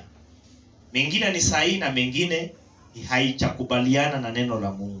 100%. Mengine ni sahihi na mengine haijakubaliana na neno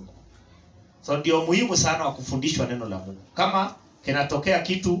la Mungu. So ndio muhimu sana wa kufundishwa neno la Mungu. Kama kinatokea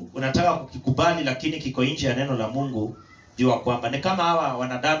kitu unataka kukikubali lakini kiko nje ya neno la Mungu, jua kwamba ni kama hawa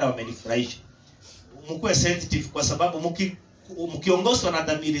wanadada wamenifurahisha. Mkuwe sensitive kwa sababu mkiongozwa na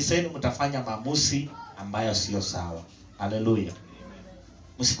dhamiri zenu mtafanya maamuzi ambayo sio sawa. Haleluya.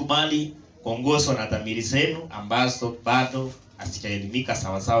 Msikubali kuongozwa na dhamiri zenu ambazo bado hazijaelimika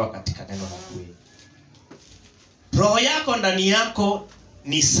sawa sawa katika neno la kweli. Roho yako ndani yako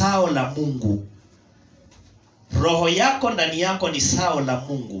ni sao la Mungu. Roho yako ndani yako ni sao la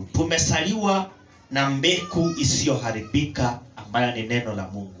Mungu. Tumesaliwa na mbegu isiyoharibika ambayo ni neno la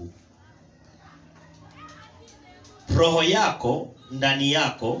Mungu. Roho yako ndani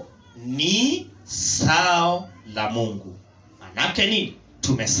yako ni sao la Mungu. Manake nini?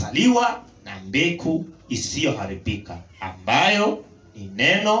 Tumesaliwa na mbegu isiyoharibika ambayo ni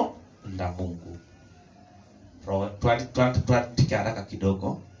neno la Mungu. Tuandike haraka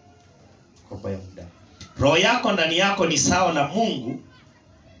kidogo kwa muda. Roho yako ndani yako ni sao la Mungu.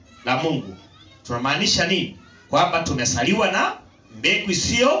 La Mungu. Tunamaanisha nini? Kwamba tumesaliwa na mbegu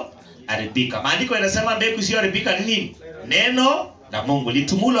isiyoharibika. Maandiko yanasema mbegu isiyoharibika ni nini? Neno la Mungu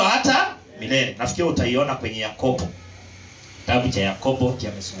litumulo hata milele. Nafikiri utaiona kwenye Yakobo. Kitabu cha Yakobo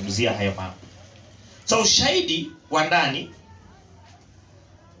kimezungumzia hayo mambo. So ushahidi wa ndani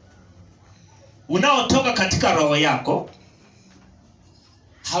unaotoka katika roho yako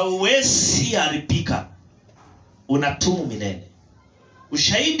hauwezi haribika, unatumu milele.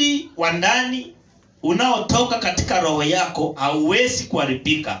 Ushahidi wa ndani unaotoka katika roho yako hauwezi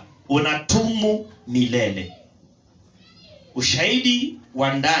kuharibika, unatumu milele. Ushahidi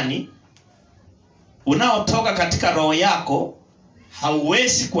wa ndani unaotoka katika roho yako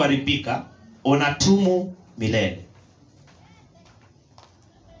hauwezi kuharibika, unatumu milele.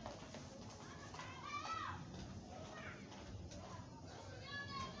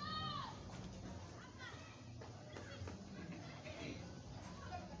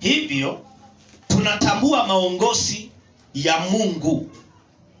 Hivyo tunatambua maongozi ya Mungu.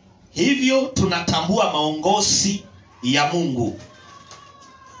 Hivyo tunatambua maongozi ya Mungu.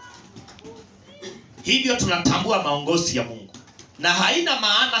 Hivyo tunatambua maongozi ya Mungu. Na haina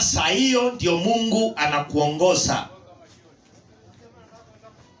maana saa hiyo ndio Mungu anakuongoza.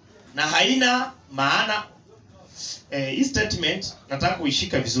 Na haina maana hii statement nataka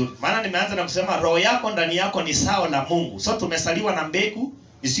kuishika vizuri. Maana nimeanza na kusema roho yako ndani yako ni sawa na Mungu. So tumesaliwa na mbegu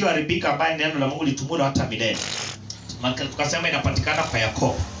isiyoharibika ambayo neno la Mungu litumura hata milele. Tukasema inapatikana kwa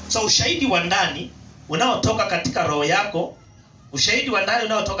Yakobo. So ushahidi wa ndani unaotoka katika roho yako, ushahidi wa ndani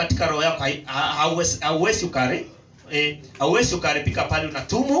unaotoka katika roho yako hauwezi ukaribika pale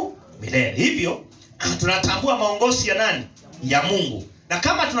unatumu milele. Hivyo tunatambua maongozi ya nani? Ya Mungu. Na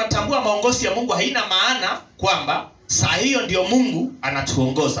kama tunatambua maongozi ya Mungu, haina maana kwamba saa hiyo ndio Mungu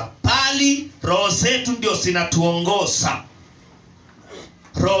anatuongoza, bali roho zetu ndio zinatuongoza.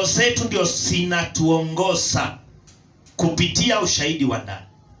 Roho zetu ndio zinatuongoza kupitia ushahidi wa ndani.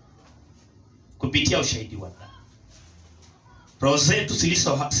 Kupitia ushahidi wa ndani. Roho zetu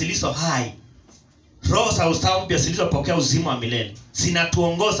zilizo hai, roho za ustawi mpya zilizopokea uzima wa milele,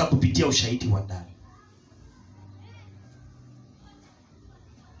 zinatuongoza kupitia ushahidi wa ndani.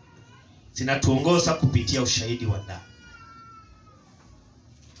 Zinatuongoza kupitia ushahidi wa ndani.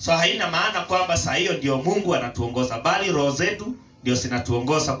 So haina maana kwamba saa hiyo ndio Mungu anatuongoza, bali roho zetu ndio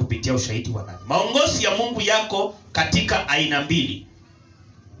zinatuongoza kupitia ushahidi wa ndani. Maongozi ya Mungu yako katika aina mbili.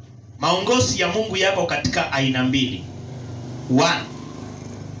 Maongozi ya Mungu yako katika aina mbili. 1.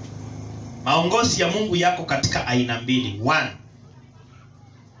 Maongozi ya Mungu yako katika aina mbili. 1.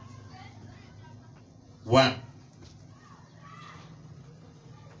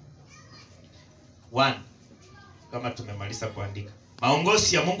 Kama tumemaliza kuandika.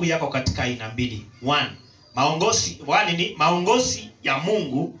 Maongozi ya Mungu yako katika aina mbili. 1. Maongozi ya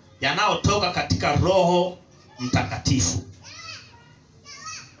Mungu yanayotoka katika Roho Mtakatifu.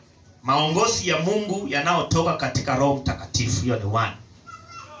 Maongozi ya Mungu yanayotoka katika Roho Mtakatifu, hiyo ni 1.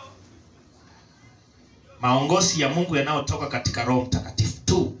 Maongozi ya Mungu yanayotoka katika Roho Mtakatifu.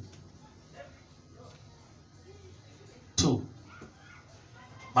 2.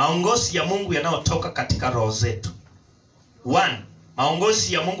 Maongozi ya Mungu yanayotoka katika roho zetu. 1.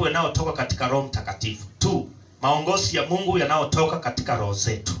 Maongozi ya Mungu yanayotoka katika Roho Mtakatifu. 2. Maongozi ya Mungu yanayotoka katika roho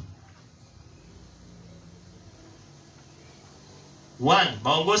zetu. 1.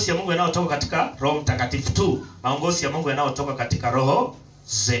 Maongozi ya Mungu yanayotoka katika Roho Mtakatifu. 2. Maongozi ya Mungu yanayotoka katika roho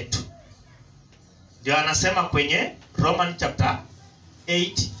zetu. Ndio anasema kwenye Roman chapter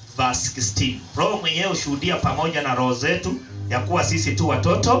 8 verse 16. Roho mwenyewe ushuhudia pamoja na roho zetu ya kuwa sisi tu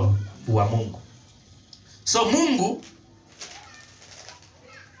watoto wa Mungu. So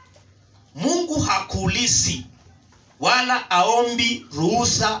Mungu hakuulizi wala aombi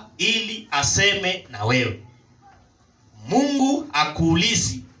ruhusa ili aseme na wewe. Mungu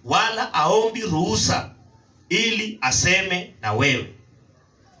hakuulizi wala aombi ruhusa ili aseme na wewe.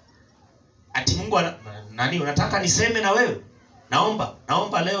 Ati Mungu unataka niseme na wewe?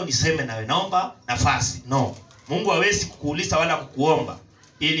 Naomba leo niseme na wewe. Naomba nafasi. No. Mungu hawezi kukuuliza wala kukuomba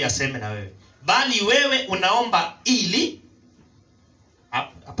ili aseme na wewe. Bali wewe unaomba ili,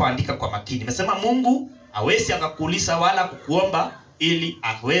 hapo andika kwa makini. Nimesema Mungu hawezi akakuuliza wala kukuomba ili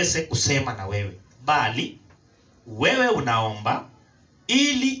aweze kusema na wewe. Bali wewe unaomba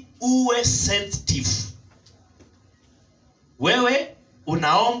ili uwe sensitive. Wewe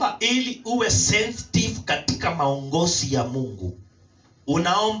unaomba ili uwe sensitive katika maongozi ya Mungu.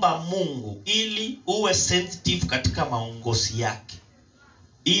 Unaomba Mungu ili uwe sensitive katika maongozi yake.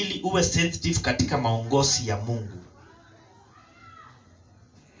 Ili uwe sensitive katika maongozi ya Mungu.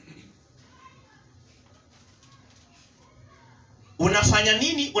 Unafanya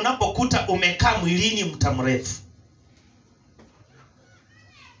nini unapokuta umekaa mwilini muda mrefu?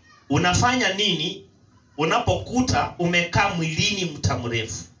 Unafanya nini unapokuta umekaa mwilini muda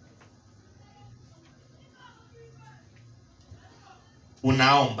mrefu?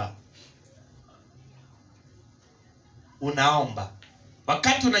 unaomba.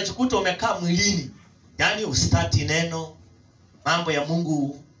 Wakati unajikuta umekaa mwilini, yani usitati neno, mambo ya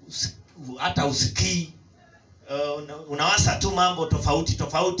Mungu hata usikii, unawasa tu mambo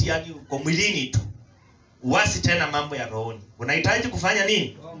tofauti, yani uko mwilini tu. Uwasi tena mambo ya rohoni. Unahitaji kufanya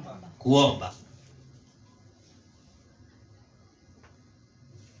nini? Kuomba.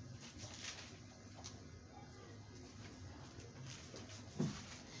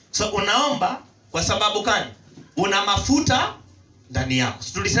 So unaomba kwa sababu gani? Una mafuta ndani yako.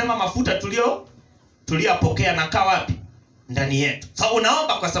 So, tulisema mafuta tuliyopokea na kaa wapi? Ndani yetu. So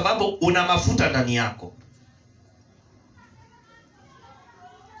unaomba kwa sababu una mafuta ndani yako.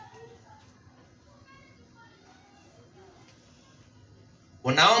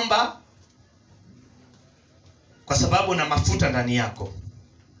 Unaomba kwa sababu una mafuta ndani yako,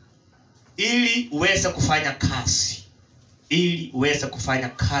 ili uweze kufanya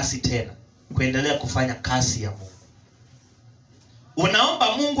kazi, tena kuendelea kufanya kazi ya Mungu.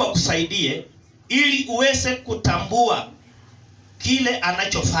 Unaomba Mungu akusaidie ili uweze kutambua kile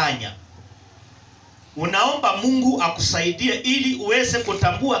anachofanya. Unaomba Mungu akusaidie ili uweze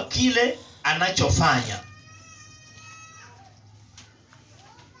kutambua kile anachofanya.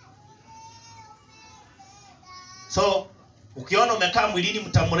 So, ukiona umekaa mwilini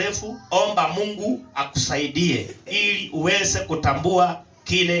muda mrefu, omba Mungu akusaidie ili uweze kutambua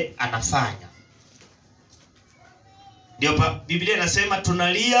kile anafanya. Ndio Biblia inasema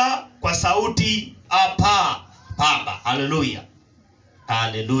tunalia kwa sauti hapa Baba. Haleluya.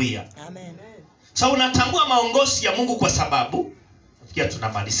 Haleluya. Amen. So unatambua maongozi ya Mungu kwa sababu, nafikia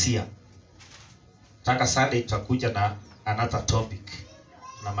tunamalizia. Nataka Sunday tutakuja na another topic.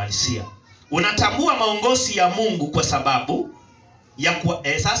 Tunamalizia. Unatambua maongozi ya Mungu kwa sababu ya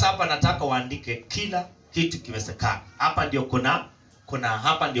sasa hapa nataka uandike kila kitu kiwezekana. Hapa ndio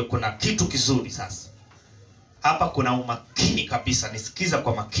kuna kitu kizuri sasa. Hapa kuna umakini kabisa, nisikiza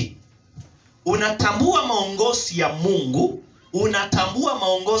kwa makini. Unatambua maongozi ya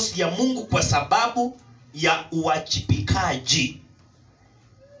Mungu, kwa sababu ya uwajibikaji.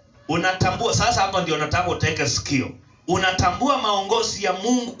 Unatambua sasa, hapa ndio nataka uteke sikio. Unatambua maongozi ya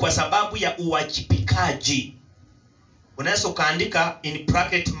Mungu kwa sababu ya uwajibikaji. Unaweza ukaandika in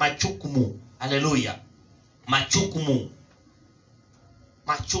bracket majukumu. Haleluya. Majukumu.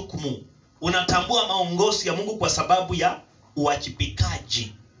 Unatambua maongozi ya Mungu kwa sababu ya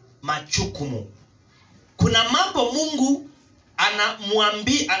uwajibikaji. Majukumu. Kuna mambo Mungu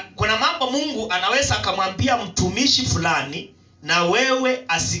anaweza akamwambia mtumishi fulani na wewe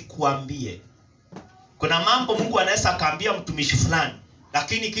asikuambie. Kuna mambo Mungu anaweza akaambia mtumishi fulani,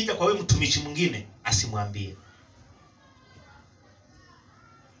 lakini kija kwa wewe mtumishi mwingine asimwambie.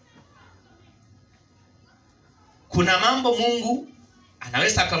 Kuna mambo Mungu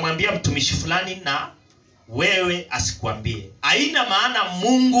anaweza akamwambia mtumishi fulani na wewe asikuambie. Haina maana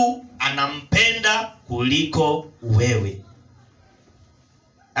Mungu anampenda kuliko wewe.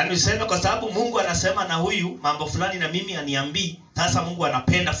 Yaani useme kwa sababu Mungu anasema na huyu mambo fulani na mimi aniambii, sasa Mungu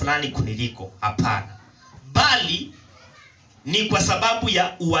anapenda fulani kuniliko. Hapana. Bali ni kwa sababu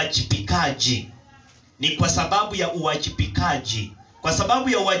ya uwajibikaji. Kwa sababu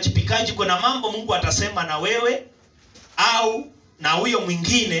ya uwajibikaji kuna mambo Mungu atasema na wewe au na huyo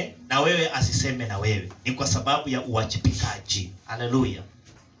mwingine na wewe asiseme na wewe. Ni kwa sababu ya uwajibikaji. Haleluya.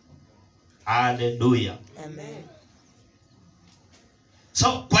 Haleluya. Amen.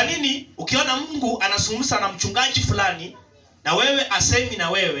 So, kwa nini ukiona Mungu anazungumza na mchungaji fulani na wewe asemi na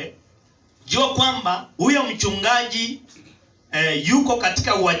wewe, jua kwamba huyo mchungaji yuko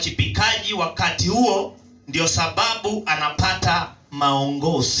katika uwajibikaji wakati huo, ndio sababu anapata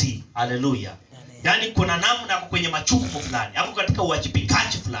maongozi. Haleluya. Yaani kuna namna kwenye majukumu fulani, hapo katika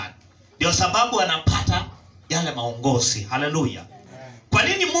uwajibikaji fulani, ndio sababu anapata yale maongozi. Haleluya. Kwa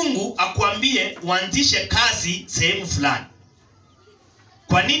nini Mungu akwambie uanzishe kazi sehemu fulani?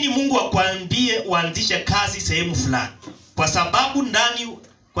 Kwa nini Mungu akwambie uanzishe kazi sehemu fulani? Kwa sababu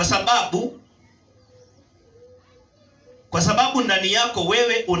ndani yako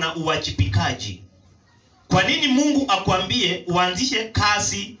wewe una uwajibikaji. Kwa nini Mungu akwambie uanzishe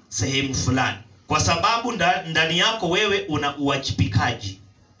kazi sehemu fulani? Kwa sababu ndani yako wewe una uwajibikaji.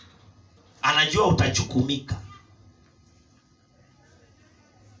 Anajua utajukumika.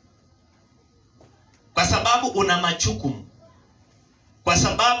 Kwa sababu una majukumu. Kwa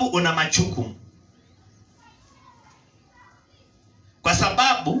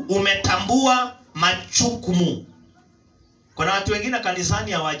sababu umetambua majukumu. Kuna watu wengine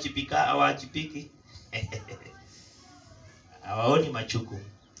kanisani hawajibiki. Hawaoni majukumu.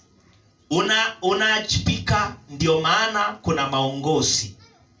 Unaachipika, ndio maana kuna maongozi.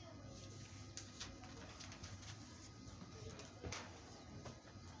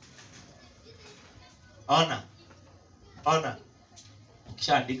 Ona.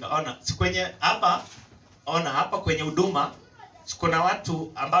 Ukishaandika, ona. Si kwenye hapa, ona hapa kwenye huduma, kuna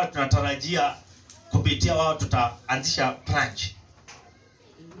watu ambao tunatarajia kupitia wao tutaanzisha branch.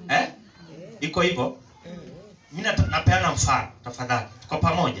 Iko hivyo. Mimi napeana mfano tafadhali. Kwa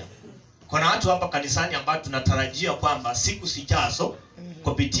pamoja. Kuna watu hapa kanisani ambao tunatarajia kwamba siku sijazo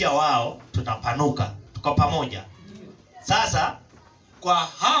kupitia wao tutapanuka. Tuko pamoja. Sasa kwa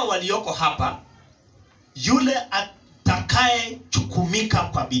hao walioko hapa, yule atakaye chukumika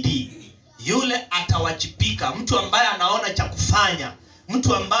kwa bidii, yule atawajibika, mtu ambaye anaona cha kufanya,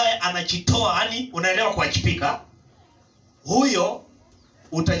 mtu ambaye anajitoa, yani unaelewa kuwajibika, huyo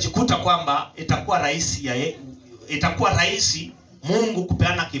utajikuta kwamba itakuwa rahisi Mungu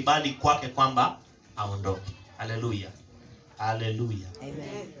kupeana kibali kwake kwamba aondoke. Haleluya. Haleluya.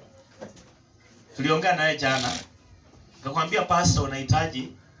 Amen. Tuliongea naye jana. Nakwambia pastor, unahitaji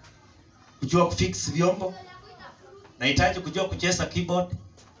kujua kufix vyombo. Unahitaji kujua kucheza keyboard.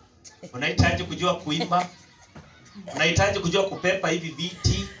 Unahitaji kujua kuimba. Unahitaji kujua kupepa hivi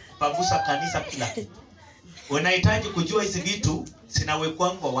viti, kupangusa kanisa kila kitu. Unahitaji kujua hizi vitu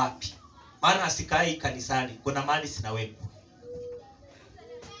zinawekwa wapi. Maana asikai kanisani, kuna mahali zinawekwa.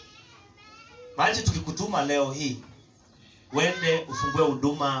 Maji tukikutuma leo hii, uende ufungue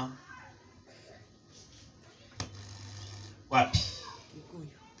huduma wapi?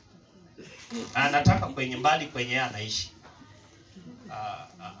 Anataka kwenye mbali kwenye anaishi.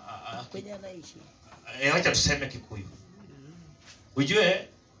 Kwenye anaishi. Acha tuseme Kikuyu. Ujue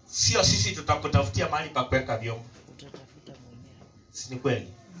sio sisi tutakutafutia mahali pa kuweka vyombo. Utatafuta mwenyewe. Si ni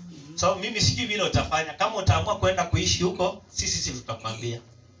kweli? So mimi sijui vile utafanya. Kama utaamua kwenda kuishi huko, sisi tutakwambia.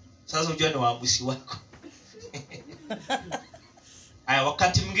 Sasa ujue ni waamuzi wako. Haya,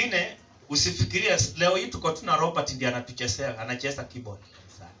 wakati mwingine usifikirie leo hii tuko tuna Robert ndiye anatuchezea, anacheza keyboard.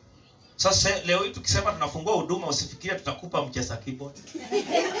 Sasa leo hii tukisema tunafungua huduma, usifikirie tutakupa mcheza keyboard.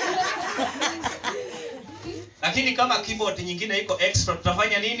 Lakini kama keyboard nyingine iko extra,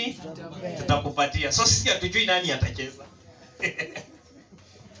 tutafanya nini? Tutakupatia. So sisi hatujui nani atacheza.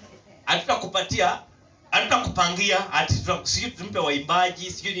 Hatutakupatia, hatutakupangia, sijui tumpe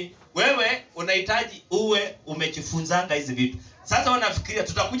waimbaji, sijui ni wewe unahitaji uwe umejifunzanga hizi vitu. Sasa wanafikiria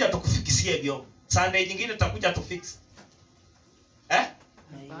tutakuja tukufikisie hivyo. Sunday nyingine tutakuja tufix.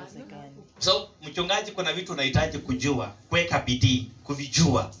 So mchungaji, kuna vitu unahitaji kujua, kuweka bidii,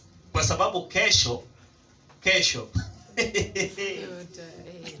 kuvijua. Kwa sababu kesho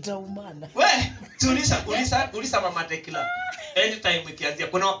utaumana. Ulisa mama Tekila. End time ikianzia.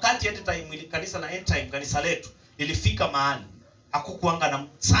 Kuna wakati end time kanisa na end time kanisa letu ilifika mahali hakukuanga na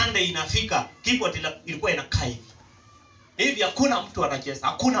Sunday inafika keyboard ilikuwa inakaa hivi hakuna mtu anacheza,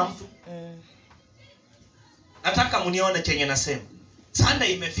 hakuna mtu. Nataka mnione chenye nasema.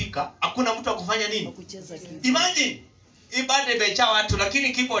 Sunday imefika, hakuna mtu akufanya nini? Kucheza keyboard. Imagine ibada imejaa watu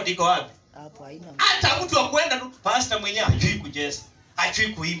lakini keyboard iko wapi? Hapo haina. Hata mtu akwenda tu pastor mwenyewe hajui kucheza, hajui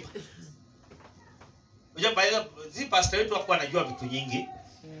kuimba. Unajua baadhi si pastor wetu hapo anajua vitu nyingi.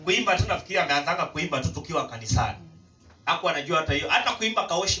 Kuimba tu nafikiria ameanza kuimba tu tukiwa kanisani. Hapo anajua hata hiyo, hata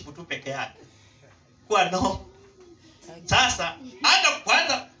kuimba worship tu peke yake. Kwa no. Sasa hata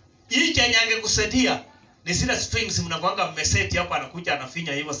kwanza hii chenye angekusaidia ni zile strings mnakwanga mmeseti hapo, anakuja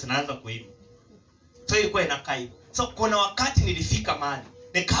anafinya hivyo zinaanza kuimba. So ilikuwa inakaa hivyo. So kuna wakati nilifika mahali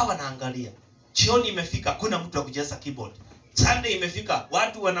nikawa naangalia. Jioni imefika, kuna mtu wa kucheza keyboard. Sunday imefika,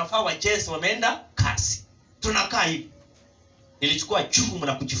 watu wanafaa wacheze, wameenda kasi. Tunakaa hivi. Nilichukua jukumu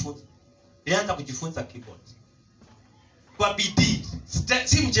la kujifunza. Nilianza kujifunza keyboard. Kwa bidii.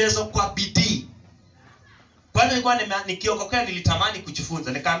 Si mchezo, kwa bidii. Kwanza nilikuwa nikiokokea nilitamani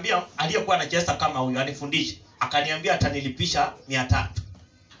kujifunza. Nikamwambia aliyekuwa anacheza kama huyu anifundishe. Akaniambia atanilipisha 300.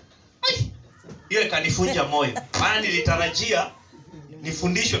 Hiyo ikanifunja moyo. Maana nilitarajia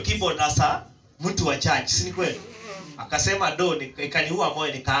nifundishwe keyboard hasa mtu wa church, si ni kweli? Akasema ikaniua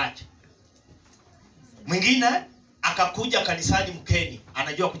moyo nikaacha. Mwingine akakuja kanisani mkeni,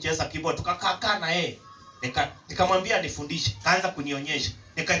 anajua kucheza keyboard, tukakaa na yeye. Nikamwambia nifundishe, kaanza kunionyesha,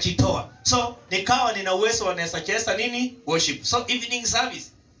 nikajitoa. So nikawa nina uwezo wa naweza cheza nini? Worship. So evening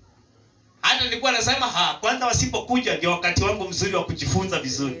service. Hata nilikuwa nasema kwanza wasipokuja ndio wakati wangu mzuri wa kujifunza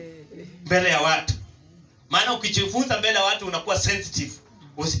vizuri mbele ya watu. Maana ukijifunza mbele ya watu unakuwa sensitive.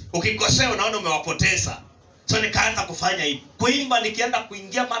 Ukikosea unaona umewapoteza. So nikaanza kufanya hivi. Kuimba nikienda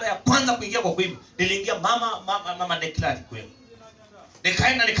kuingia mara ya kwanza kuingia kwa kuimba, niliingia mama Declare kweli.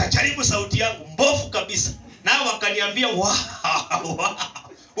 Nikaenda nikajaribu sauti yangu mbovu kabisa. Nao wakaniambia wow.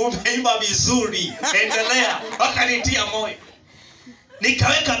 umeimba vizuri, endelea. Wakanitia moyo,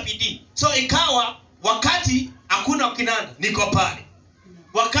 nikaweka bidii. So ikawa wakati hakuna kinanda, niko pale.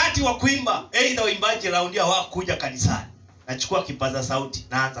 Wakati wa kuimba, either uimbaji raundia wao kuja kanisani, nachukua kipaza sauti,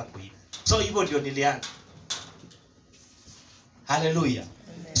 naanza kuimba. So hivyo ndio nilianza. Haleluya.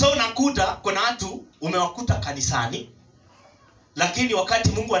 So unakuta kuna watu umewakuta kanisani, lakini wakati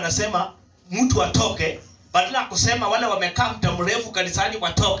Mungu anasema mtu atoke, badala ya kusema wale wamekaa muda mrefu kanisani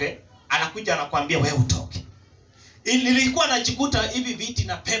watoke, anakuja anakuambia wewe utoke. Nilikuwa najikuta hivi viti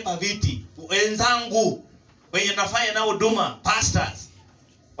na pepa viti, wenzangu wenye nafanya na huduma, pastors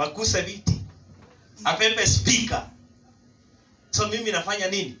wakuse viti, apepe speaker. So mimi nafanya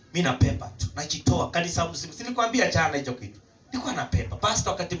nini? Mimi na pepa tu, najitoa kanisa mzima. Silikwambia jana hicho kitu. Nilikuwa na pepa.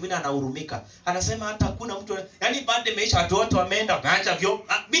 Pastor wakati mwingine anahurumika, anasema hata hakuna mtu, yani baada meisha watu wote wameenda wakaacha vyo,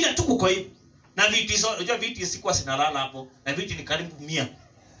 bila tu kuko hivi. Na viti zote, unajua viti sikuwa sinalala hapo, na viti ni karibu 100.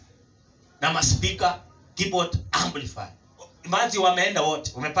 Na maspika, keyboard, amplifier. Maji wameenda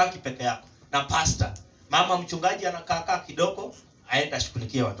wote, umepaki peke yako. Na pastor, mama mchungaji anakaa kidogo, aenda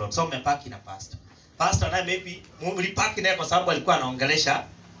shughulikia watoto. So umepaki na pastor. Pastor naye maybe mlipaki naye kwa sababu alikuwa anaongelesha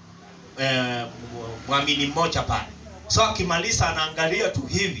muamini mmoja pale. So akimaliza anaangalia tu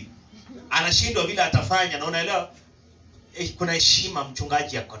hivi, anashindwa vile atafanya. Na unaelewa kuna heshima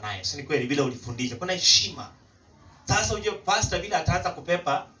mchungaji yako nayo, si ni kweli? Vile ulifundisha kuna heshima. Sasa uje pastor vile ataanza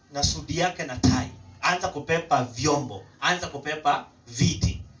kupepa na sudi yake na tai, anza kupepa vyombo, anza kupepa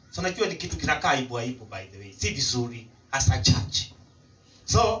viti. So najua ni kitu kinakaa aibu by the way, si vizuri as a church.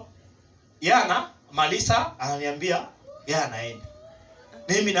 So yana Malisa ananiambia yeye anaenda,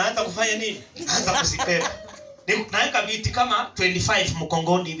 mimi naanza kufanya nini? Naanza kusipepa. Naweka viti kama 25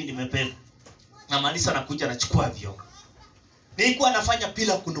 mkongoni hivi nimepepa. Na Malisa anakuja anachukua vyombo. Nilikuwa nafanya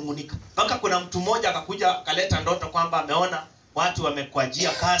bila kunungunika. Mpaka kuna mtu mmoja akakuja akaleta ndoto kwamba ameona watu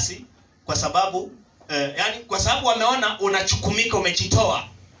wamekwajia kasi kwa sababu yani kwa sababu wameona unachukumika, umejitoa,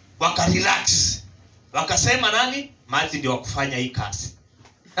 wakarelax. Wakasema nani? Maji ndio wakufanya hii kasi.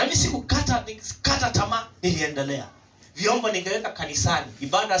 Na mimi sikukata tamaa, niliendelea. Vyombo ningeweka kanisani,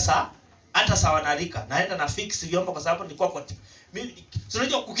 ibada hata saa wanarika, naenda na fix vyombo kwa sababu nilikuwa kwa mimi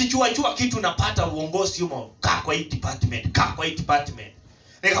unajua kukichua kitu napata uongozi humo, kaa kwa hii department.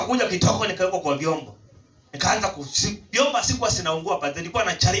 Nikakuja kitoko nikaweka kwa vyombo. Nikaanza vyombo sikuwa sinaungua, but nilikuwa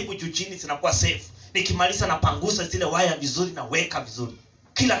na jaribu juu chini zinakuwa safe. Nikimaliza napangusa zile waya vizuri na weka vizuri.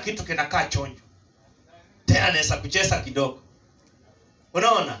 Kila kitu kinakaa chonjo. Tena naweza kucheza kidogo.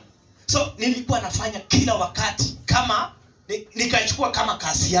 Unaona? So nilikuwa nafanya kila wakati kama nikachukua kama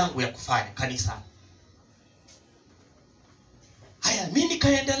kazi yangu ya kufanya kanisani. Haya, mimi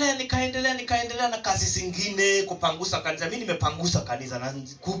nikaendelea na kazi zingine, kupangusa kanisa. Mimi nimepangusa kanisa na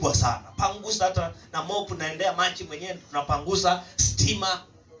kubwa sana. Pangusa hata na mop naendea maji mwenyewe, tunapangusa stima.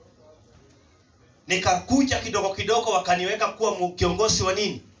 Nikakuja kidogo wakaniweka kuwa kiongozi wa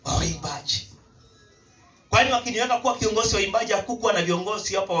nini? Wa waimbaji. Kwani wakiniweka kuwa kiongozi wa waimbaji hakukuwa na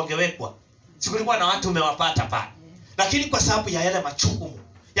viongozi hapa wangewekwa. Sikulikuwa na watu umewapata pale. Lakini kwa sababu ya yale machukumu,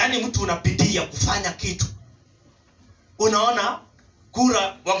 yani mtu unapitia kufanya kitu. Unaona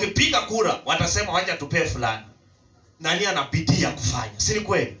kura, wakipiga kura watasema wacha tupee fulani. Nani anapitia kufanya? Si ni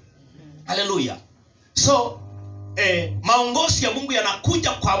kweli? Haleluya. So maongozi ya Mungu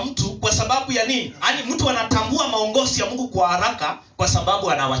yanakuja kwa mtu kwa sababu ya nini? Yaani mtu anatambua maongozi ya Mungu kwa haraka kwa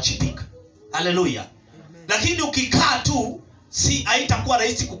sababu anawajibika. Haleluya. Lakini ukikaa tu haitakuwa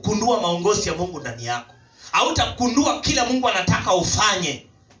rahisi kukundua maongozi ya Mungu ndani yako. Hautakundua kila Mungu anataka ufanye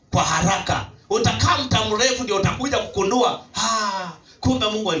kwa haraka. Utakaa muda mrefu ndio utakuja kukundua, kumbe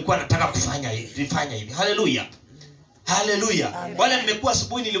Mungu alikuwa anataka kufanya hivi. Haleluya. Haleluya. Wale mmekuwa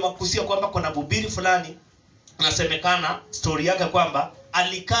asubuhi niliwakusia kwamba kuna bubiri fulani anasemekana story yake kwamba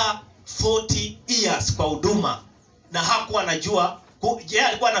alikaa 40 years kwa huduma na hakuwa anajua, yeye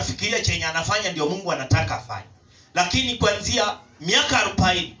alikuwa anafikiria chenye anafanya ndio Mungu anataka afanye. Lakini kuanzia miaka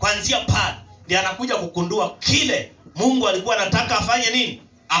 40, kuanzia pale ndiye anakuja kukundua kile Mungu alikuwa anataka afanye nini?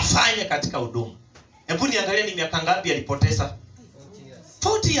 Afanye katika huduma. Hebu niangalie ni miaka ngapi alipoteza?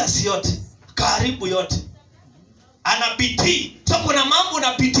 40 years yote, karibu yote. Anapitia. So kuna mambo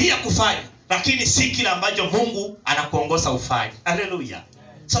unapitia kufanya, lakini si kila ambacho Mungu anakuongoza ufanye. Haleluya.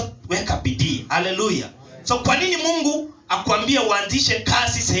 So weka bidii. Haleluya. So kwa nini Mungu akwambia uanzishe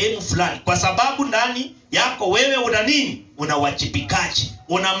kazi sehemu fulani? Kwa sababu ndani yako wewe una nini? Una wajibikaji,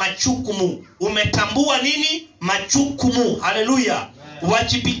 una majukumu. Umetambua nini? Majukumu. Haleluya.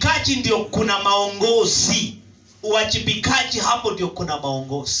 Uwajibikaji ndio kuna maongozi. Uwajibikaji hapo ndio kuna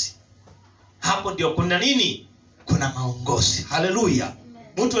maongozi. Hapo ndio kuna nini? Kuna maongozi. Haleluya.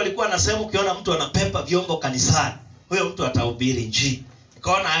 Mtu alikuwa anasema ukiona mtu anapepa vyombo kanisani, huyo mtu atahubiri injili.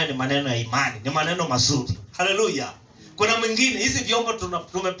 Kaona haya ni maneno ya imani, ni maneno mazuri. Haleluya. Kuna mwingine hizi vyombo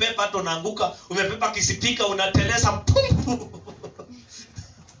tumepepa hata unaanguka, umepepa kisipika unateleza pum.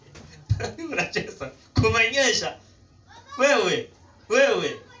 Unacheza. Kumenyesha.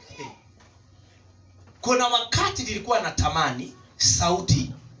 Wewe. Kuna wakati nilikuwa natamani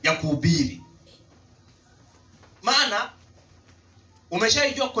sauti ya kuhubiri. Maana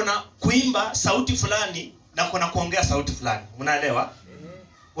umeshaijua kuna kuimba sauti fulani na kuna kuongea sauti fulani. Unaelewa?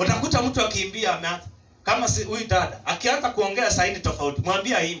 Utakuta mtu akiimbia kama huyu dada akianza kuongea saini tofauti,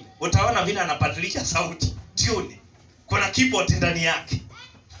 mwambie aimbe. Utaona vile anabadilisha sauti, tune. Kuna keyboard ndani yake.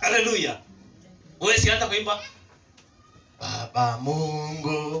 Haleluya. Wewe sianza kuimba Baba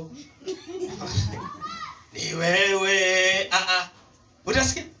Mungu ni wewe.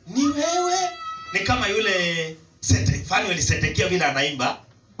 Utasikia ni wewe. Ni kama yule Fanuel Sedekia vile anaimba.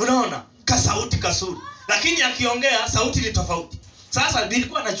 Unaona? Ka sauti kasuri. Lakini akiongea sauti ni tofauti. Sasa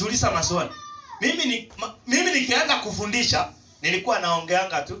nilikuwa najiuliza maswali. Mimi nikianza kufundisha nilikuwa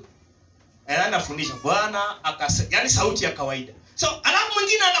naongeanga tu. Anafundisha Bwana yani sauti ya kawaida. So alafu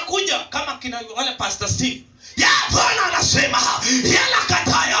mwingine anakuja kama kina wale Pastor Steve. Ya Bwana anasema yala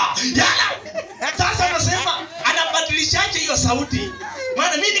kataya. Yala. Sasa anasema anabadilishaje hiyo sauti?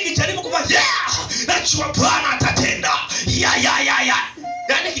 Maana mimi nikijaribu kufanya najua Bwana atatenda. Ya.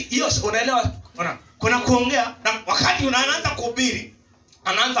 Yaani hiyo unaelewa? Kuna kuongea na wakati unaanza kuhubiri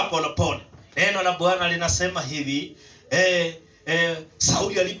anaanza polepole. Neno la Bwana linasema hivi,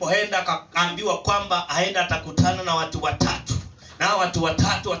 Sauli alipoenda akaambiwa kwamba aenda atakutana na watu watatu. Na watu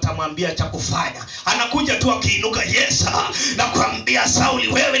watatu watamwambia cha kufanya. Anakuja tu akiinuka, yes, nakwambia Sauli,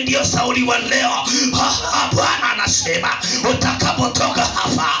 wewe ndio Sauli wa leo. Bwana anasema utakapotoka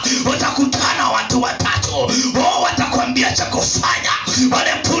hapa utakutana watu watatu. Watakwambia cha kufanya.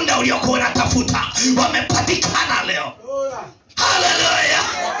 Wale punda uliokuwa unatafuta wamepatikana leo. Haleluya.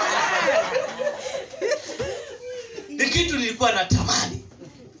 Ni kitu nilikuwa natamani.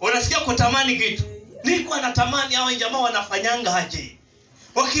 Unasikia kutamani kitu? Nilikuwa natamani hao jamaa wanafanyanga aje.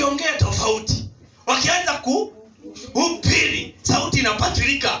 Wakiongea tofauti. Wakianza kuhubiri, sauti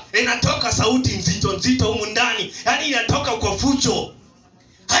inapatilika, inatoka sauti nzito humu ndani. Yaani inatoka kwa fujo.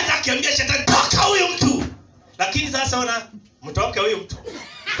 Hata akiambia shetani toka huyu mtu. Lakini sasa mtoke huyu mtu.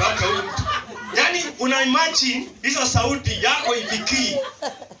 Toka huyu mtu. Yaani una imagine hizo sauti yako ifikii.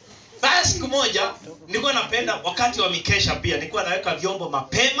 Basi siku moja nilikuwa napenda wakati wa mikesha pia nilikuwa naweka vyombo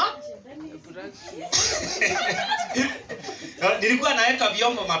mapema. Nilikuwa naweka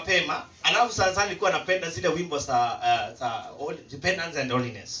vyombo mapema, alafu sasa nilikuwa napenda zile wimbo za Dependence and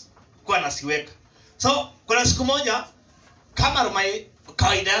Holiness. Nilikuwa nasiweka. So kuna siku moja kama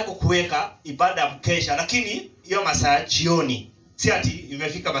kawaida yako kuweka ibada ya mkesha, lakini hiyo masaa jioni, si ati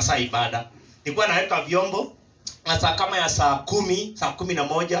imefika masaa ibada. Nilikuwa naweka vyombo masaa kama ya saa 10, saa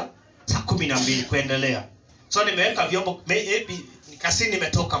 11, saa 12 kuendelea. So nimeweka vyombo nikasi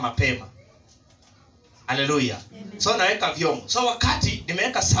nimetoka mapema. Haleluya. So naweka vyombo. So wakati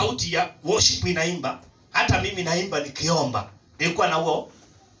nimeweka sauti ya worship inaimba, hata mimi naimba nikiomba. Nilikuwa na huo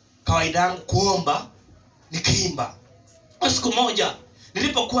kawaida yangu kuomba nikiimba. Siku moja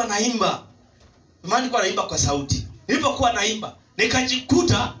nilipokuwa naimba, maana nilikuwa naimba kwa sauti. Nilipokuwa naimba,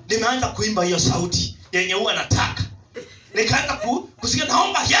 nikajikuta nimeanza kuimba hiyo sauti yenye huwa nataka. Nikaanza kusikia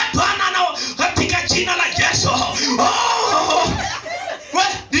naomba ya Bwana na katika jina la Yesu.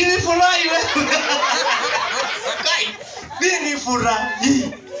 Nilifurahi wewe.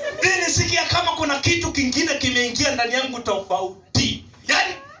 Nilifurahi. Nilisikia kama kuna kitu kingine kimeingia ndani yangu tofauti.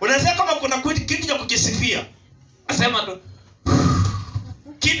 Yaani unasema kama kuna kitu cha kujisifia. Nasema tu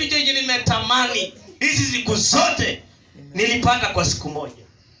kitu chenye nimetamani hizi siku zote nilipata kwa siku moja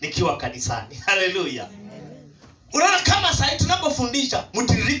nikiwa kanisani. Haleluya. Unaona kama sasa tunapofundisha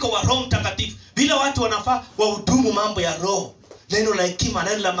mtiririko wa Roho Mtakatifu, vile watu wanafaa wahudumu mambo ya roho. Neno la hekima,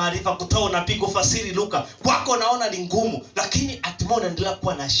 neno la maarifa, kutoa unabii, kufasiri lugha. Kwako naona ni ngumu, lakini hatimaye unaendelea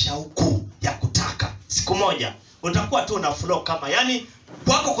kuwa na shauku ya kutaka. Siku moja utakuwa tu una flow kama, yani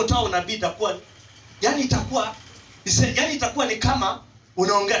kwako kutoa unabii itakuwa itakuwa ni kama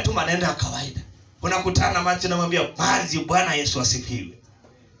unaongea tu maneno ya kawaida. Unakutana macho na mwambia mazi Bwana Yesu asifiwe.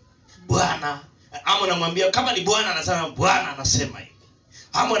 Bwana, ama unamwambia kama ni Bwana anasema Bwana anasema hivi.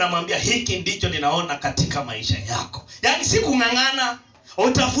 Ama unamwambia hiki ndicho ninaona katika maisha yako. Yaani si kung'ang'ana,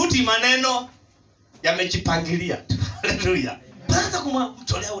 utafuti maneno yamejipangilia. Haleluya. Anza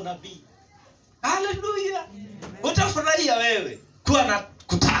kumtolea unabii. Haleluya. Utafurahia wewe kuwa na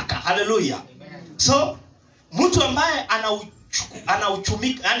kutaka. Haleluya. So mtu ambaye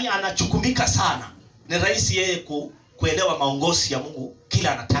anauchumika, yani anachukumika sana, ni rahisi yeye kuelewa maongozi ya Mungu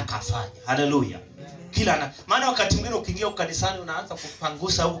kila anataka afanye. Haleluya. Maana wakati mwingine ukiingia kanisani unaanza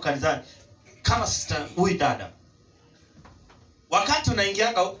kupangusa huko kanisani kama sister huyu dada. Wakati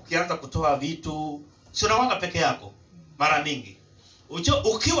unaingianga huko ukianza kutoa vitu, si unawanga peke yako mara mingi.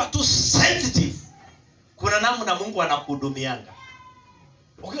 Ukiwa tu sensitive, kuna namna Mungu anakuhudumianga.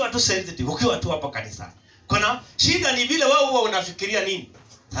 Ukiwa tu sensitive, ukiwa tu hapo kanisani. Kuna shida ni vile wewe huwa unafikiria nini?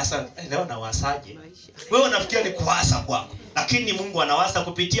 Sasa leo nawasaje? Wewe unafikiria ni kuwasa kwako, lakini Mungu anawasa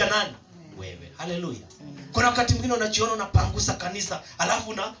kupitia nani? Wewe. Haleluya. Kuna wakati mwingine unajiona unapangusa kanisa,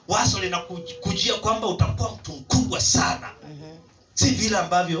 alafu na waso linakujia kwamba utakuwa mtu mkubwa sana. Si vile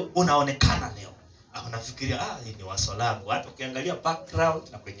ambavyo unaonekana leo. Unafikiria hii ni waso langu. Hata ukiangalia background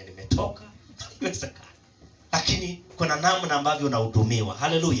na kwenye nimetoka, haiwezekani. Lakini kuna namna ambavyo unahudumiwa.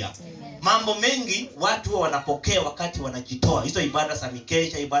 Haleluya. Mambo mengi watu huwa wanapokea wakati wanajitoa. Hizo ibada za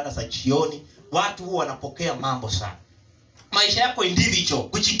mikesha, ibada za jioni, watu huwa wanapokea mambo sana. Maisha yako individual,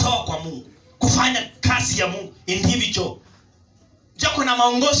 kujitoa kwa Mungu, kufanya kazi ya Mungu individual. Kuna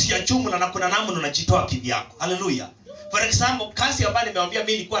maongozi ya jumla na kuna namna unajitoa kivyako. Haleluya. For example, kazi ambayo nimewaambia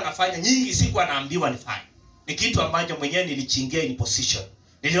mimi nilikuwa nafanya nyingi sikuwa naambiwa nifanye. Ni kitu ambacho mwenyewe nilichingia in position.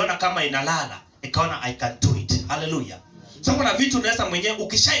 Niliona kama inalala, nikaona I can do it. Haleluya. So kuna vitu unaweza mwenyewe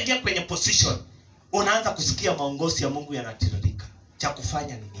ukishaingia kwenye position, unaanza kusikia maongozi ya Mungu yanatiririka. Cha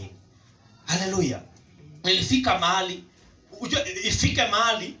kufanya ni nini? Haleluya. Nilifika mahali, ifike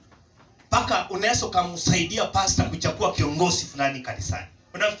mahali paka unaweza kumsaidia pastor kuchagua kiongozi fulani kanisani.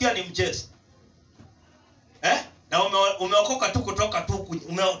 Unafikiria ni mchezo? Na umeokoka tu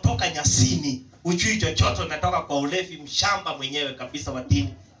umetoka nyasini, ujui chochote, unatoka kwa ulevi, mshamba mwenyewe kabisa wa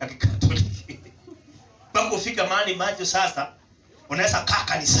dini ya Kikatoliki. Bako ufika mahali macho sasa, unaweza kaa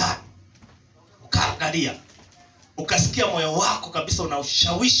kanisani, ukaangalia, ukasikia moyo wako kabisa una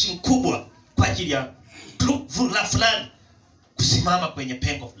ushawishi mkubwa kwa ajili ya fulani kusimama kwenye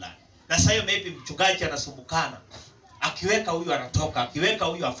pengo fulani. Na sasa hiyo maybe mchungaji anasumbukana, akiweka huyu anatoka, akiweka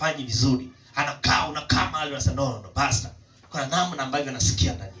huyu afanyi vizuri, unakaa mahali unasema no pastor, kuna namna ambavyo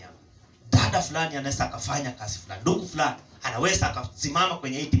anasikia ndani yako. Dada fulani anaweza akafanya kazi fulani, ndugu fulani anaweza akasimama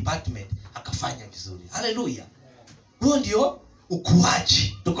kwenye hii department akafanya vizuri. Haleluya. Huo ndio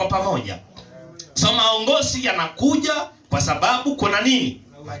ukuaji. Tuko pamoja. So maongozi yanakuja kwa sababu kuna nini?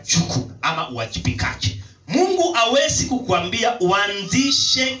 Majukumu ama uwajibikaji. Mungu hawezi kukuambia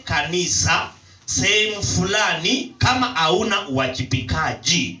uanzishe kanisa sehemu fulani kama hauna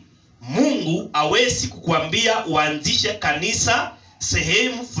uwajibikaji. Mungu hawezi kukuambia uanzishe kanisa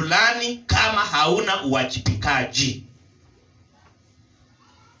sehemu fulani kama hauna uwajibikaji.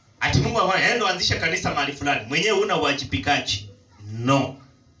 Ati Mungu anaenda uanzishe kanisa mahali fulani, mwenyewe huna uwajibikaji. No.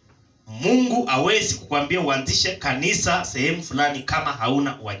 Mungu hawezi kukuambia uanzishe kanisa sehemu fulani kama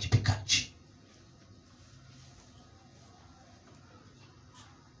hauna uwajibikaji.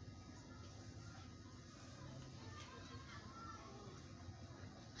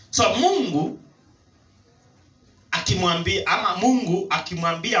 So Mungu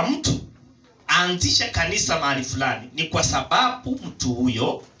akimwambia mtu aanzishe kanisa mahali fulani, ni kwa sababu mtu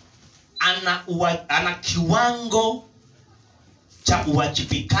huyo ana kiwango cha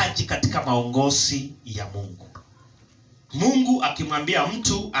uwajibikaji katika maongozi ya Mungu. Mungu akimwambia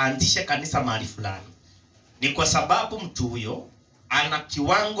mtu aanzishe kanisa mahali fulani, ni kwa sababu mtu huyo ana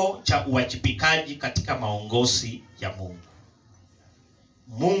kiwango cha uwajibikaji katika maongozi ya Mungu.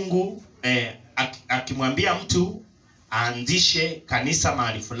 Mungu akimwambia mtu aanzishe kanisa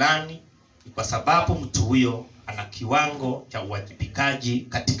mahali fulani, ni kwa sababu mtu huyo ana kiwango cha uwajibikaji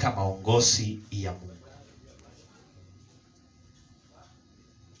katika maongozi ya Mungu.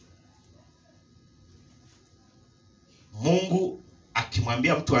 Mungu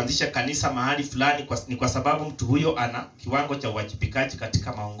akimwambia mtu aanzishe kanisa mahali fulani, ni kwa sababu mtu huyo ana kiwango cha uwajibikaji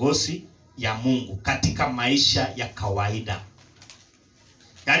katika maongozi ya Mungu katika maisha ya kawaida.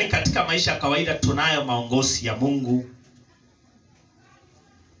 Yaani katika maisha ya kawaida tunayo maongozi ya Mungu.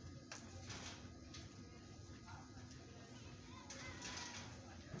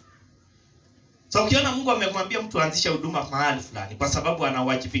 So ukiona Mungu amemwambia mtu aanzishe huduma mahali fulani, kwa sababu ana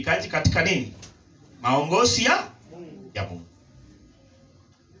uwajibikaji katika nini? Maongozi ya Mungu.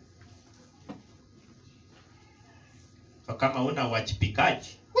 So kama una uwajibikaji,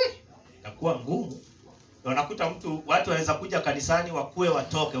 itakuwa ngumu. Unakuta watu wanaweza kuja kanisani wakue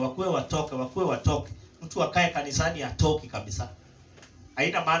watoke. Mtu akae kanisani atoki kabisa.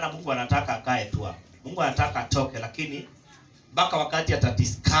 Haina maana Mungu anataka akae tu hapo. Mungu anataka atoke, lakini mpaka wakati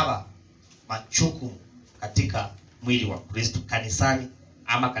atadiscover majukumu katika mwili wa Kristo kanisani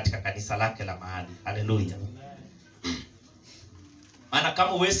ama katika kanisa lake la mahali. Haleluya. Maana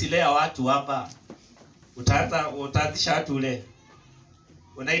kama huwezi lea watu hapa, utaanzisha watu ule.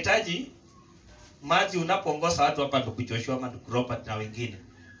 Unahitaji maji unapoongoza watu hapa, ndugu Joshua ama ndugu Robert na wengine.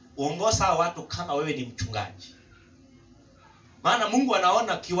 Uongoza watu kama wewe ni mchungaji. Maana Mungu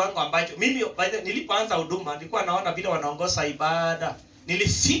anaona kiwango ambacho mimi nilipoanza huduma nilikuwa naona vile wanaongoza ibada.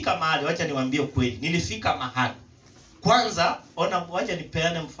 Nilifika mahali, wacha niwaambie ukweli. Nilifika mahali. Kwanza wacha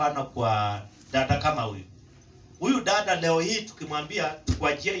nipeane mfano kwa dada kama huyu. Huyu dada leo hii tukimwambia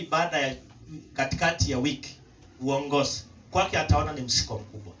tukuajie ibada ya katikati ya wiki uongoze, kwake ataona ni msiko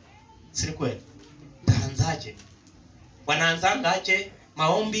mkubwa. Si ni kweli? Taanzaje? Wanaanzangaje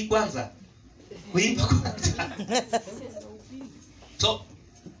maombi kwanza? Kuimba kwanza. So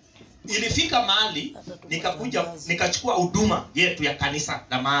ilifika mahali nikachukua huduma yetu ya kanisa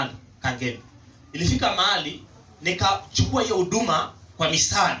la mahali Kangemi. Ilifika mahali nikachukua hiyo huduma kwa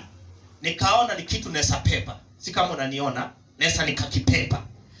misali. Nikaona ni kitu nesa pepa. Si kama unaniona, nesa nikakipepa.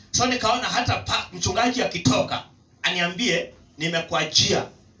 So nikaona hata mchungaji akitoka aniambie nimekuajia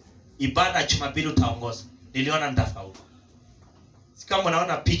ibada Jumapili utaongoza. Niliona nitafaulu. Si kama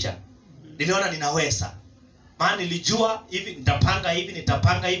unaona picha. Niliona ninaweza. Maana nilijua hivi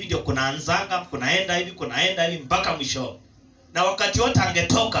nitapanga hivi ndio kunaanzanga, kunaenda hivi mpaka mwisho. Na wakati wote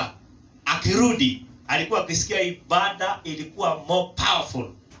angetoka, akirudi, alikuwa akisikia ibada ilikuwa more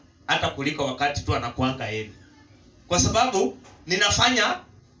powerful hata kuliko wakati tu anakuanga yeye. Kwa sababu ninafanya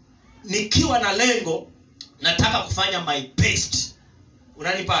nikiwa na lengo, nataka kufanya my best.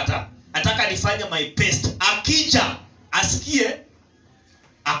 Unanipata? Nataka nifanye my best. Akija asikie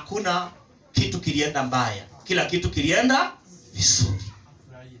hakuna kitu kilienda mbaya. Kila kitu kilienda vizuri.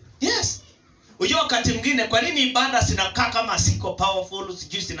 Yes. Unajua wakati mwingine kwa nini ibada zinakaa kama siko powerful,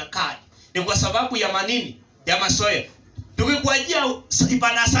 sijui zinakaa? Ni kwa sababu ya manini? Ya masoe. Tukikuajia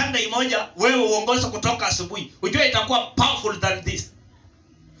ibada Sunday moja, wewe uongoze kutoka asubuhi. Unajua itakuwa powerful than this.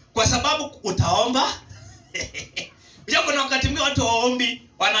 Kwa sababu utaomba. Unajua kuna wakati mwingine watu waombi,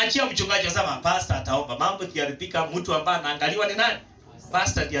 wanaachia mchungaji asema pastor ataomba. Mambo kiharibika, mtu ambaye anaangaliwa ni nani?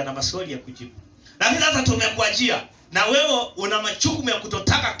 Pastor ndiye ana maswali ya kujibu. Lakini sasa tumekuajia na wewe una majukumu ya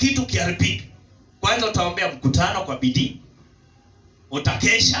kutotaka kitu kiharibike. Kwanza utaombea mkutano kwa bidii.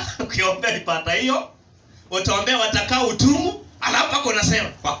 Utakesha ukiombea ibada hiyo. Utaombea watakao utumu, alafu hapo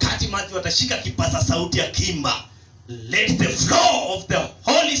unasema wakati maji watashika kipaza sauti ya kimba, let the flow of the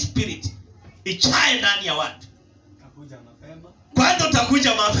Holy Spirit ichae ndani ya watu. Utakuja mapema. Kwanza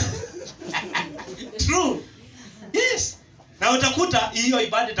utakuja mapema. True. Yes. Na utakuta hiyo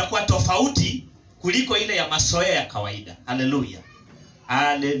ibada itakuwa tofauti kuliko ile ya masoea ya kawaida. Haleluya.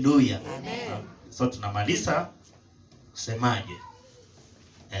 Haleluya. Amen. So tunamaliza kusemaje?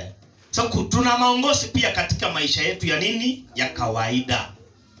 So tuna maongozi pia katika maisha yetu ya nini? Ya kawaida.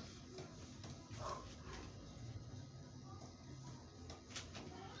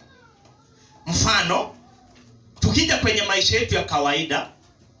 Mfano, tukija kwenye maisha yetu ya kawaida,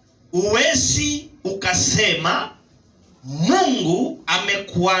 uwezi ukasema Mungu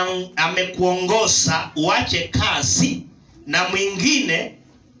amekuongoza uache kazi na mwingine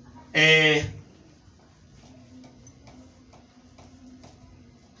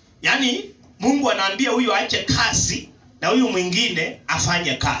yani Mungu anaambia huyu aache kazi na huyu mwingine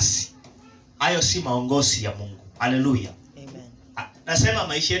afanye kazi. Hayo si maongozi ya Mungu. Haleluya. Amen. Nasema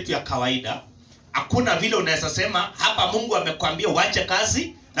maisha yetu ya kawaida, hakuna vile unaweza sema hapa Mungu amekwambia uache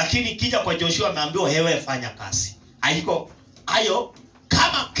kazi, lakini kija kwa Joshua ameambiwa wewe fanya kazi. Hayo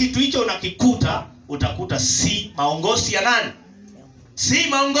kama kitu hicho unakikuta, utakuta si maongozi ya nani? Si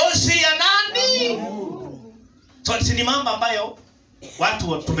maongozi ya nani? So ni mambo ambayo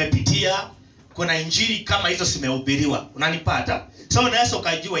watu tumepitia. Kuna injili kama hizo zimehubiriwa. Unanipata? So unaweza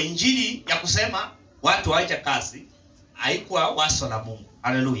ukajua injili ya kusema watu waache kazi haikuwa waso la Mungu.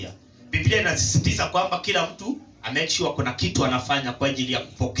 Haleluya. Biblia inasisitiza kwamba kila mtu make sure kuna kitu anafanya kwa ajili ya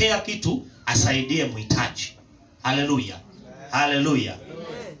kupokea kitu, asaidie mhitaji. Haleluya. Haleluya.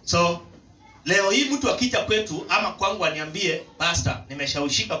 So leo hii mtu akija kwetu ama kwangu aniambie, pastor,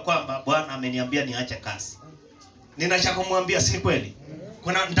 nimeshawishika kwamba Bwana ameniambia niache kazi. Ninataka kumwambia si kweli?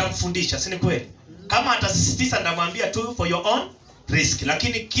 Kuna nitamfundisha si kweli? Kama atasisitiza ndamwambia tu for your own risk.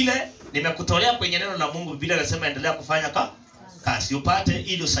 Lakini kile nimekutolea kwenye neno la Mungu, Biblia inasema endelea kufanya kazi upate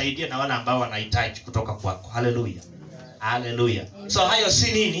ili usaidie na wale ambao wanahitaji kutoka kwako. Haleluya. Haleluya. So hayo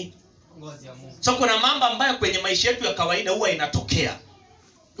si nini? Ngozi ya Mungu. So kuna mambo ambayo kwenye maisha yetu ya kawaida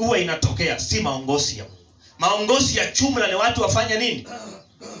huwa inatokea si maongozi ya Mungu. Maongozi ya jumla ni watu wafanye nini?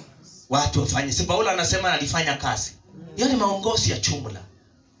 Watu wafanye. Si Paulo anasema alifanya kazi. Hiyo ni maongozi ya jumla.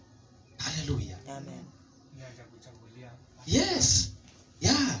 Haleluya. Amen. Yes.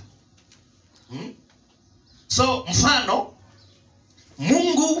 Yeah. So mfano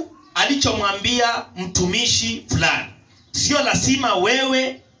Mungu alichomwambia mtumishi fulani sio lazima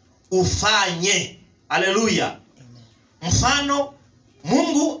wewe ufanye. Haleluya. Mfano,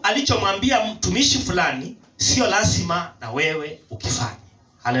 Mungu alichomwambia mtumishi fulani sio lazima na wewe ukifanye.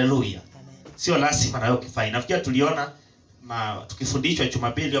 Haleluya. Sio lazima na wewe ukifanye. Nafikiri tuliona tukifundishwa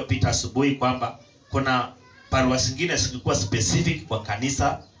Jumapili iliyopita asubuhi kwamba kuna barua zingine zilikuwa specific kwa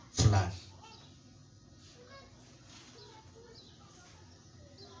kanisa fulani.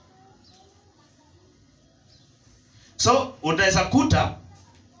 So unaweza kuta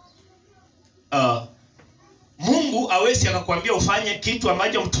Mungu hawezi akakwambia ufanye kitu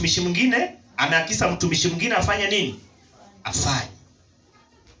ambacho mtumishi mwingine ameagiza mtumishi mwingine afanye nini? Afanye.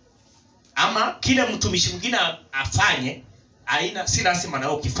 Ama kile mtumishi mwingine afanye, si lazima na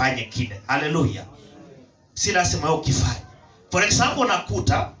wewe ukifanye kile. Haleluya. Si lazima wewe ukifanye. For example,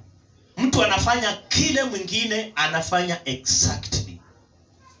 nakuta mtu anafanya kile mwingine anafanya exactly.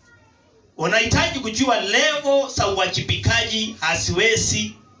 Unahitaji kujua level za uwajibikaji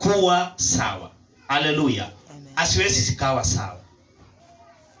hasiwezi kuwa sawa. Haleluya. Hasiwezi sikawa sawa.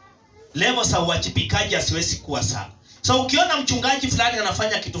 Level za uwajibikaji hasiwezi kuwa sawa. So ukiona mchungaji fulani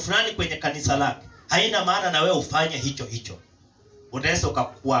anafanya kitu fulani kwenye kanisa lake, haina maana na wewe ufanye hicho hicho. Unaweza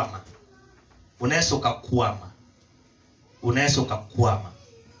ukakwama.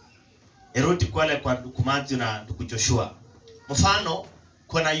 Erudi kwale kwa Kumanzi na Joshua. Mfano,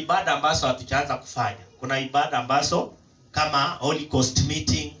 kuna ibada ambazo hatujaanza kufanya. Kuna ibada ambazo kama Holy Ghost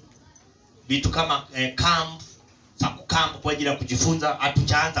meeting, vitu kama camp, camp kwa ajili ya kujifunza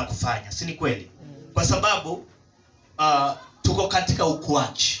hatujaanza kufanya. Si ni kweli? Kwa sababu tuko katika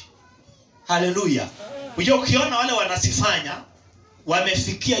ukuaji. Haleluya. Ukiona wale wanasifanya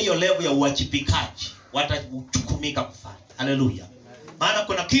wamefikia hiyo level ya uwajibikaji, watachukumika kufanya. Haleluya. Maana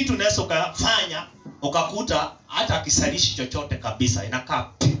kuna kitu unaweza ukafanya ukakuta hata akisalishi chochote kabisa inakaa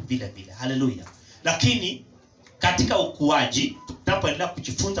vile vile. Haleluya. Lakini katika ukuaji tunapoendelea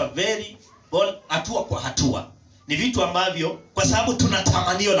kujifunza hatua kwa hatua, ni vitu ambavyo kwa sababu tuna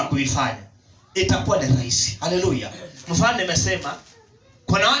tamanio la kuifanya itakuwa ni rahisi. Haleluya. Mfano nimesema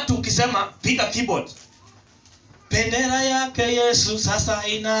kuna watu ukisema piga keyboard, bendera yake Yesu sasa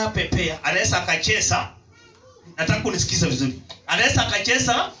inapepea, anaweza akacheza. Nataka unisikize vizuri. Anaweza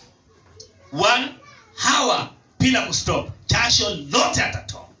akacheza 1 hour bila kustop. Jasho lote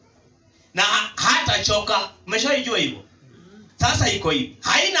atatoa. Na hatachoka. Umeshaijua hivyo? Sasa iko hivi.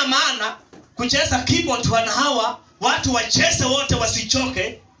 Haina maana kucheza keyboard 1 hour watu wacheze wote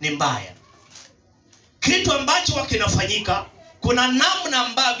wasichoke ni mbaya. Kitu ambacho kinafanyika, kuna namna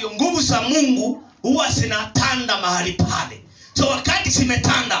ambavyo nguvu za Mungu huwa zinatanda mahali pale. So wakati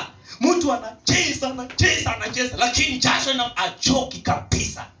zimetanda, mtu anacheza lakini jasho na achoki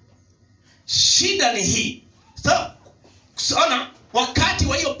kabisa. Shida ni hii. So wakati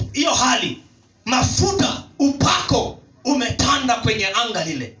wa hiyo hali, mafuta upako umetanda kwenye anga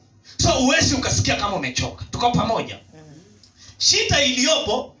lile. So uwezi ukasikia kama umechoka. Tuko pamoja? Shida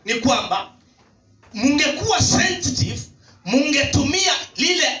iliyopo ni kwamba mungekuwa sensitive, mungetumia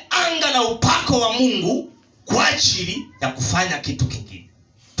lile anga la upako wa Mungu kwa ajili ya kufanya kitu kingine.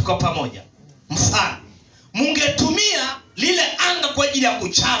 Tuko pamoja? Mfano, mungetumia lile anga kwa ajili ya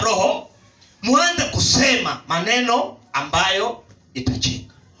kucha roho, muanze kusema maneno ambayo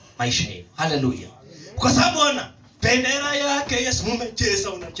itajenga maisha yenu. Haleluya. Kwa sababu ona, bendera yake Yesu, mmecheza,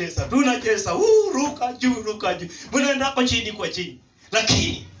 unacheza, tunacheza, ruka juu, mnaenda kwa chini.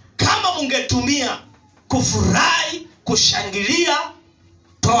 Lakini kama mungetumia kufurahi, kushangilia,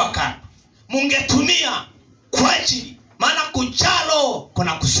 toa kando. Mungetumia kwa ajili, maana kuchalo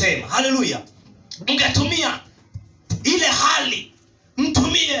kuna kusema. Haleluya. Mungetumia ile hali,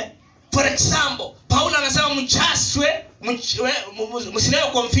 mtumie. For example, Paulo anasema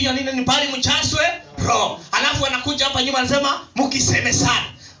msilewe kwa mvinyo ni bali mchaswe roho. Alafu anakuja hapa nyuma anasema mkiseme sana.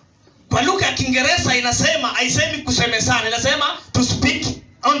 Kwa lugha ya Kiingereza inasema, haisemi kuseme sana, inasema to speak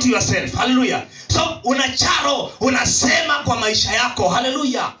unto yourself. Haleluya. So unacharo, unasema kwa maisha yako.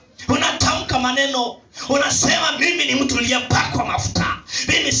 Haleluya. Unatamka maneno, unasema mimi ni mtu aliyepakwa mafuta.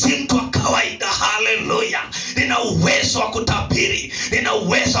 Mimi si mtu wa kawaida. Haleluya. Nina uwezo wa kutabiri, nina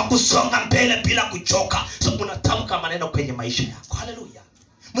uwezo wa kusonga mbele bila kuchoka. So unatamka maneno kwenye maisha yako. Haleluya.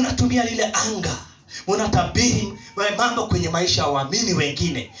 Mnatumia lile anga, mnatabiri mambo kwenye maisha ya waamini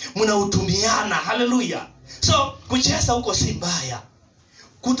wengine, mnautumiana. Haleluya. So kucheza huko si mbaya.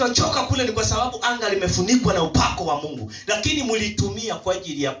 Kutochoka kule ni kwa sababu anga limefunikwa na upako wa Mungu. Lakini mlitumia kwa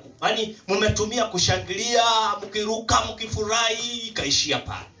ajili ya mmetumia kushangilia, mkiruka, mkifurahi, kaishia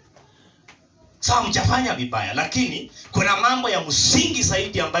pale. Sawa, mjafanya vibaya, lakini kuna mambo ya msingi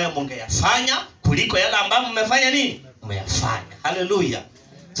zaidi ambayo mngeyafanya kuliko yale ambayo mmefanya nini? Mmeyafanya. Haleluya.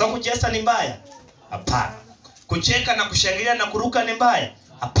 So kucheza ni mbaya? Hapana. Kucheka na kushangilia na kuruka ni mbaya?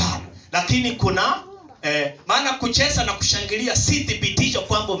 Hapana. Lakini kuna maana kucheza na kushangilia si thibitisho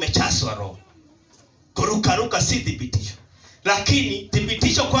kwamba umechaswa roho. Kuruka si thibitisho. Lakini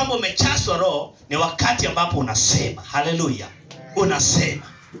thibitisho kwamba umechaswa roho ni wakati ambapo unasema. Haleluya. Unasema.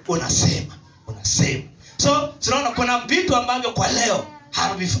 So tunaona kuna vitu ambavyo kwa leo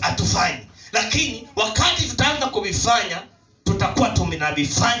hatufanyi. Lakini wakati tutaanza kuvifanya, tutakuwa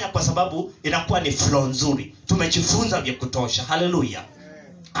tumenavifanya kwa sababu inakuwa ni flow nzuri. Tumejifunza vya kutosha. Haleluya.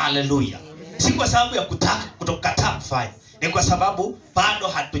 Haleluya. Si kwa sababu ya kutokataa kufanya. Ni kwa sababu bado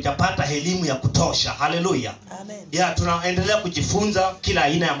hatujapata elimu ya kutosha. Haleluya. Amen. Ya tunaendelea kujifunza kila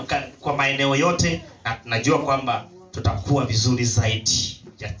aina kwa maeneo yote, na tunajua kwamba tutakuwa vizuri zaidi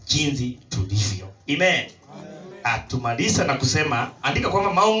ya jinsi tulivyo. Amen. Tumaliza na kusema, andika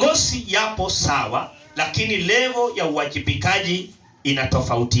kwamba maongozi yapo sawa, lakini level ya uwajibikaji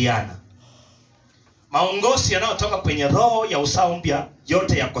inatofautiana. Maongozi yanayotoka kwenye roho ya usawa mpya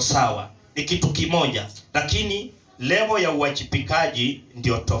yote yako sawa, ni kitu kimoja, lakini level ya uwajibikaji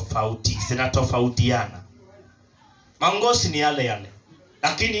ndio tofauti, zinatofautiana. Maongozi ni yale,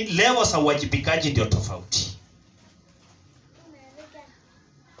 lakini level za uwajibikaji ndio tofauti.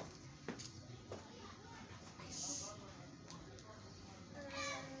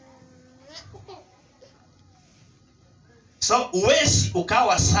 So uwezi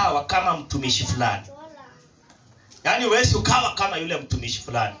ukawa sawa kama mtumishi fulani. Yaani uwezi ukawa kama yule mtumishi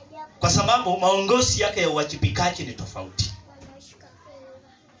fulani, kwa sababu maongozi yake ya uwajibikaji ni tofauti.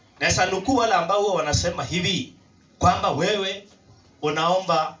 Na nukuu wale ambao wanasema hivi kwamba wewe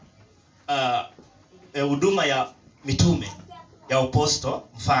unaomba huduma ya mitume ya aposto.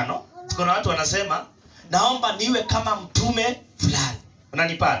 Mfano, kuna watu wanasema naomba niwe kama mtume fulani.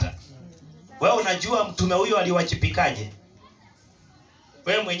 Unanipata? Wewe unajua mtume huyo aliwajibikaje?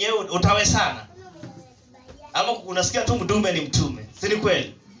 Wewe mwenyewe utawezana? Ama unasikia tu mtume ni mtume? Si ni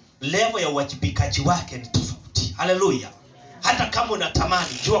kweli? Level ya uwajibikaji wake ni tofauti. Haleluya. Hata kama unatamani,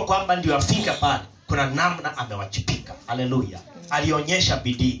 jua kwamba ndio afika pale, kuna namna amewajibika. Haleluya. Alionyesha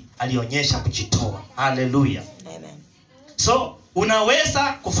bidii, alionyesha kujitoa. Haleluya. Amen. So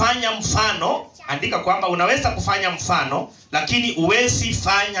unaweza kufanya mfano, andika kwamba unaweza kufanya mfano, lakini uwezi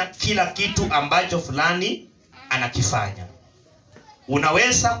fanya kila kitu ambacho fulani anakifanya.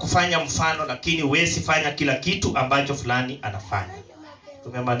 Unaweza kufanya mfano, lakini uwezi fanya kila kitu ambacho fulani anafanya.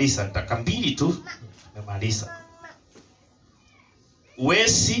 Tumemaliza, nataka mbili tu. Tumemaliza.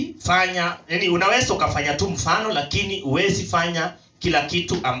 Uwezi fanya, yani unaweza ukafanya tu mfano, lakini uwezi fanya kila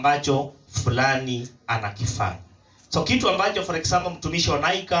kitu ambacho fulani anakifanya. So kitu ambacho for example mtumishi wa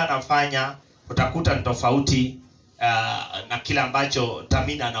Naika anafanya, utakuta ni tofauti na kila ambacho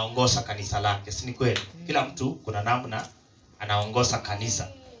Tamina anaongoza kanisa lake. Si ni kweli? Kila mtu kuna namna anaongoza kanisa.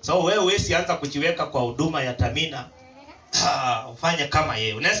 So wewe huwezi anza kujiweka kwa huduma ya Tamina ufanye kama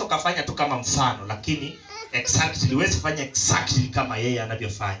yeye. Unaweza ukafanya tu kama mfano, lakini exactly huwezi fanya exactly kama yeye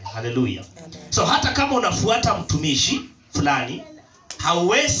anavyofanya. Haleluya. So hata kama unafuata mtumishi fulani,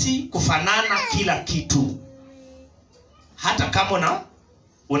 hauwezi kufanana kila kitu. Hata kama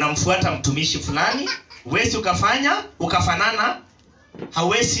unamfuata mtumishi fulani, huwezi ukafanana,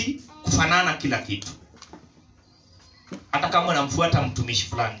 hauwezi kufanana kila kitu. Hata kama unamfuata mtumishi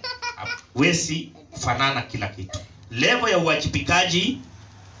fulani, huwezi kufanana kila kitu. Level ya uwajibikaji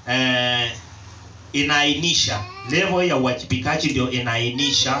inaainisha. Level ya uwajibikaji ndio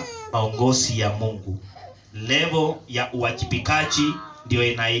inaainisha maongozi ya Mungu. Level ya uwajibikaji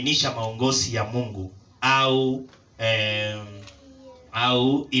ndio inaainisha maongozi ya Mungu au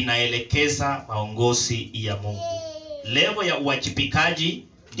inaelekeza maongozi ya Mungu. Level ya uwajibikaji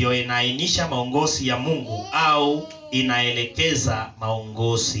ndio inaainisha maongozi ya Mungu au inaelekeza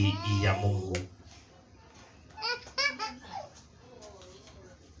maongozi ya Mungu.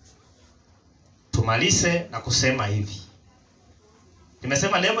 Tumalize na kusema hivi.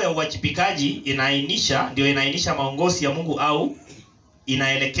 Nimesema level ya uwajibikaji ndio inaainisha maongozi ya Mungu au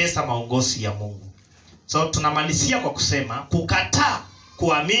inaelekeza maongozi ya Mungu. So tunamalizia kwa kusema kukataa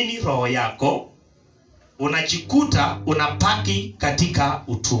kuamini roho yako, unajikuta unapaki katika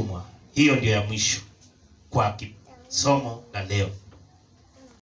utumwa. Hiyo ndio ya mwisho kwa somo la leo.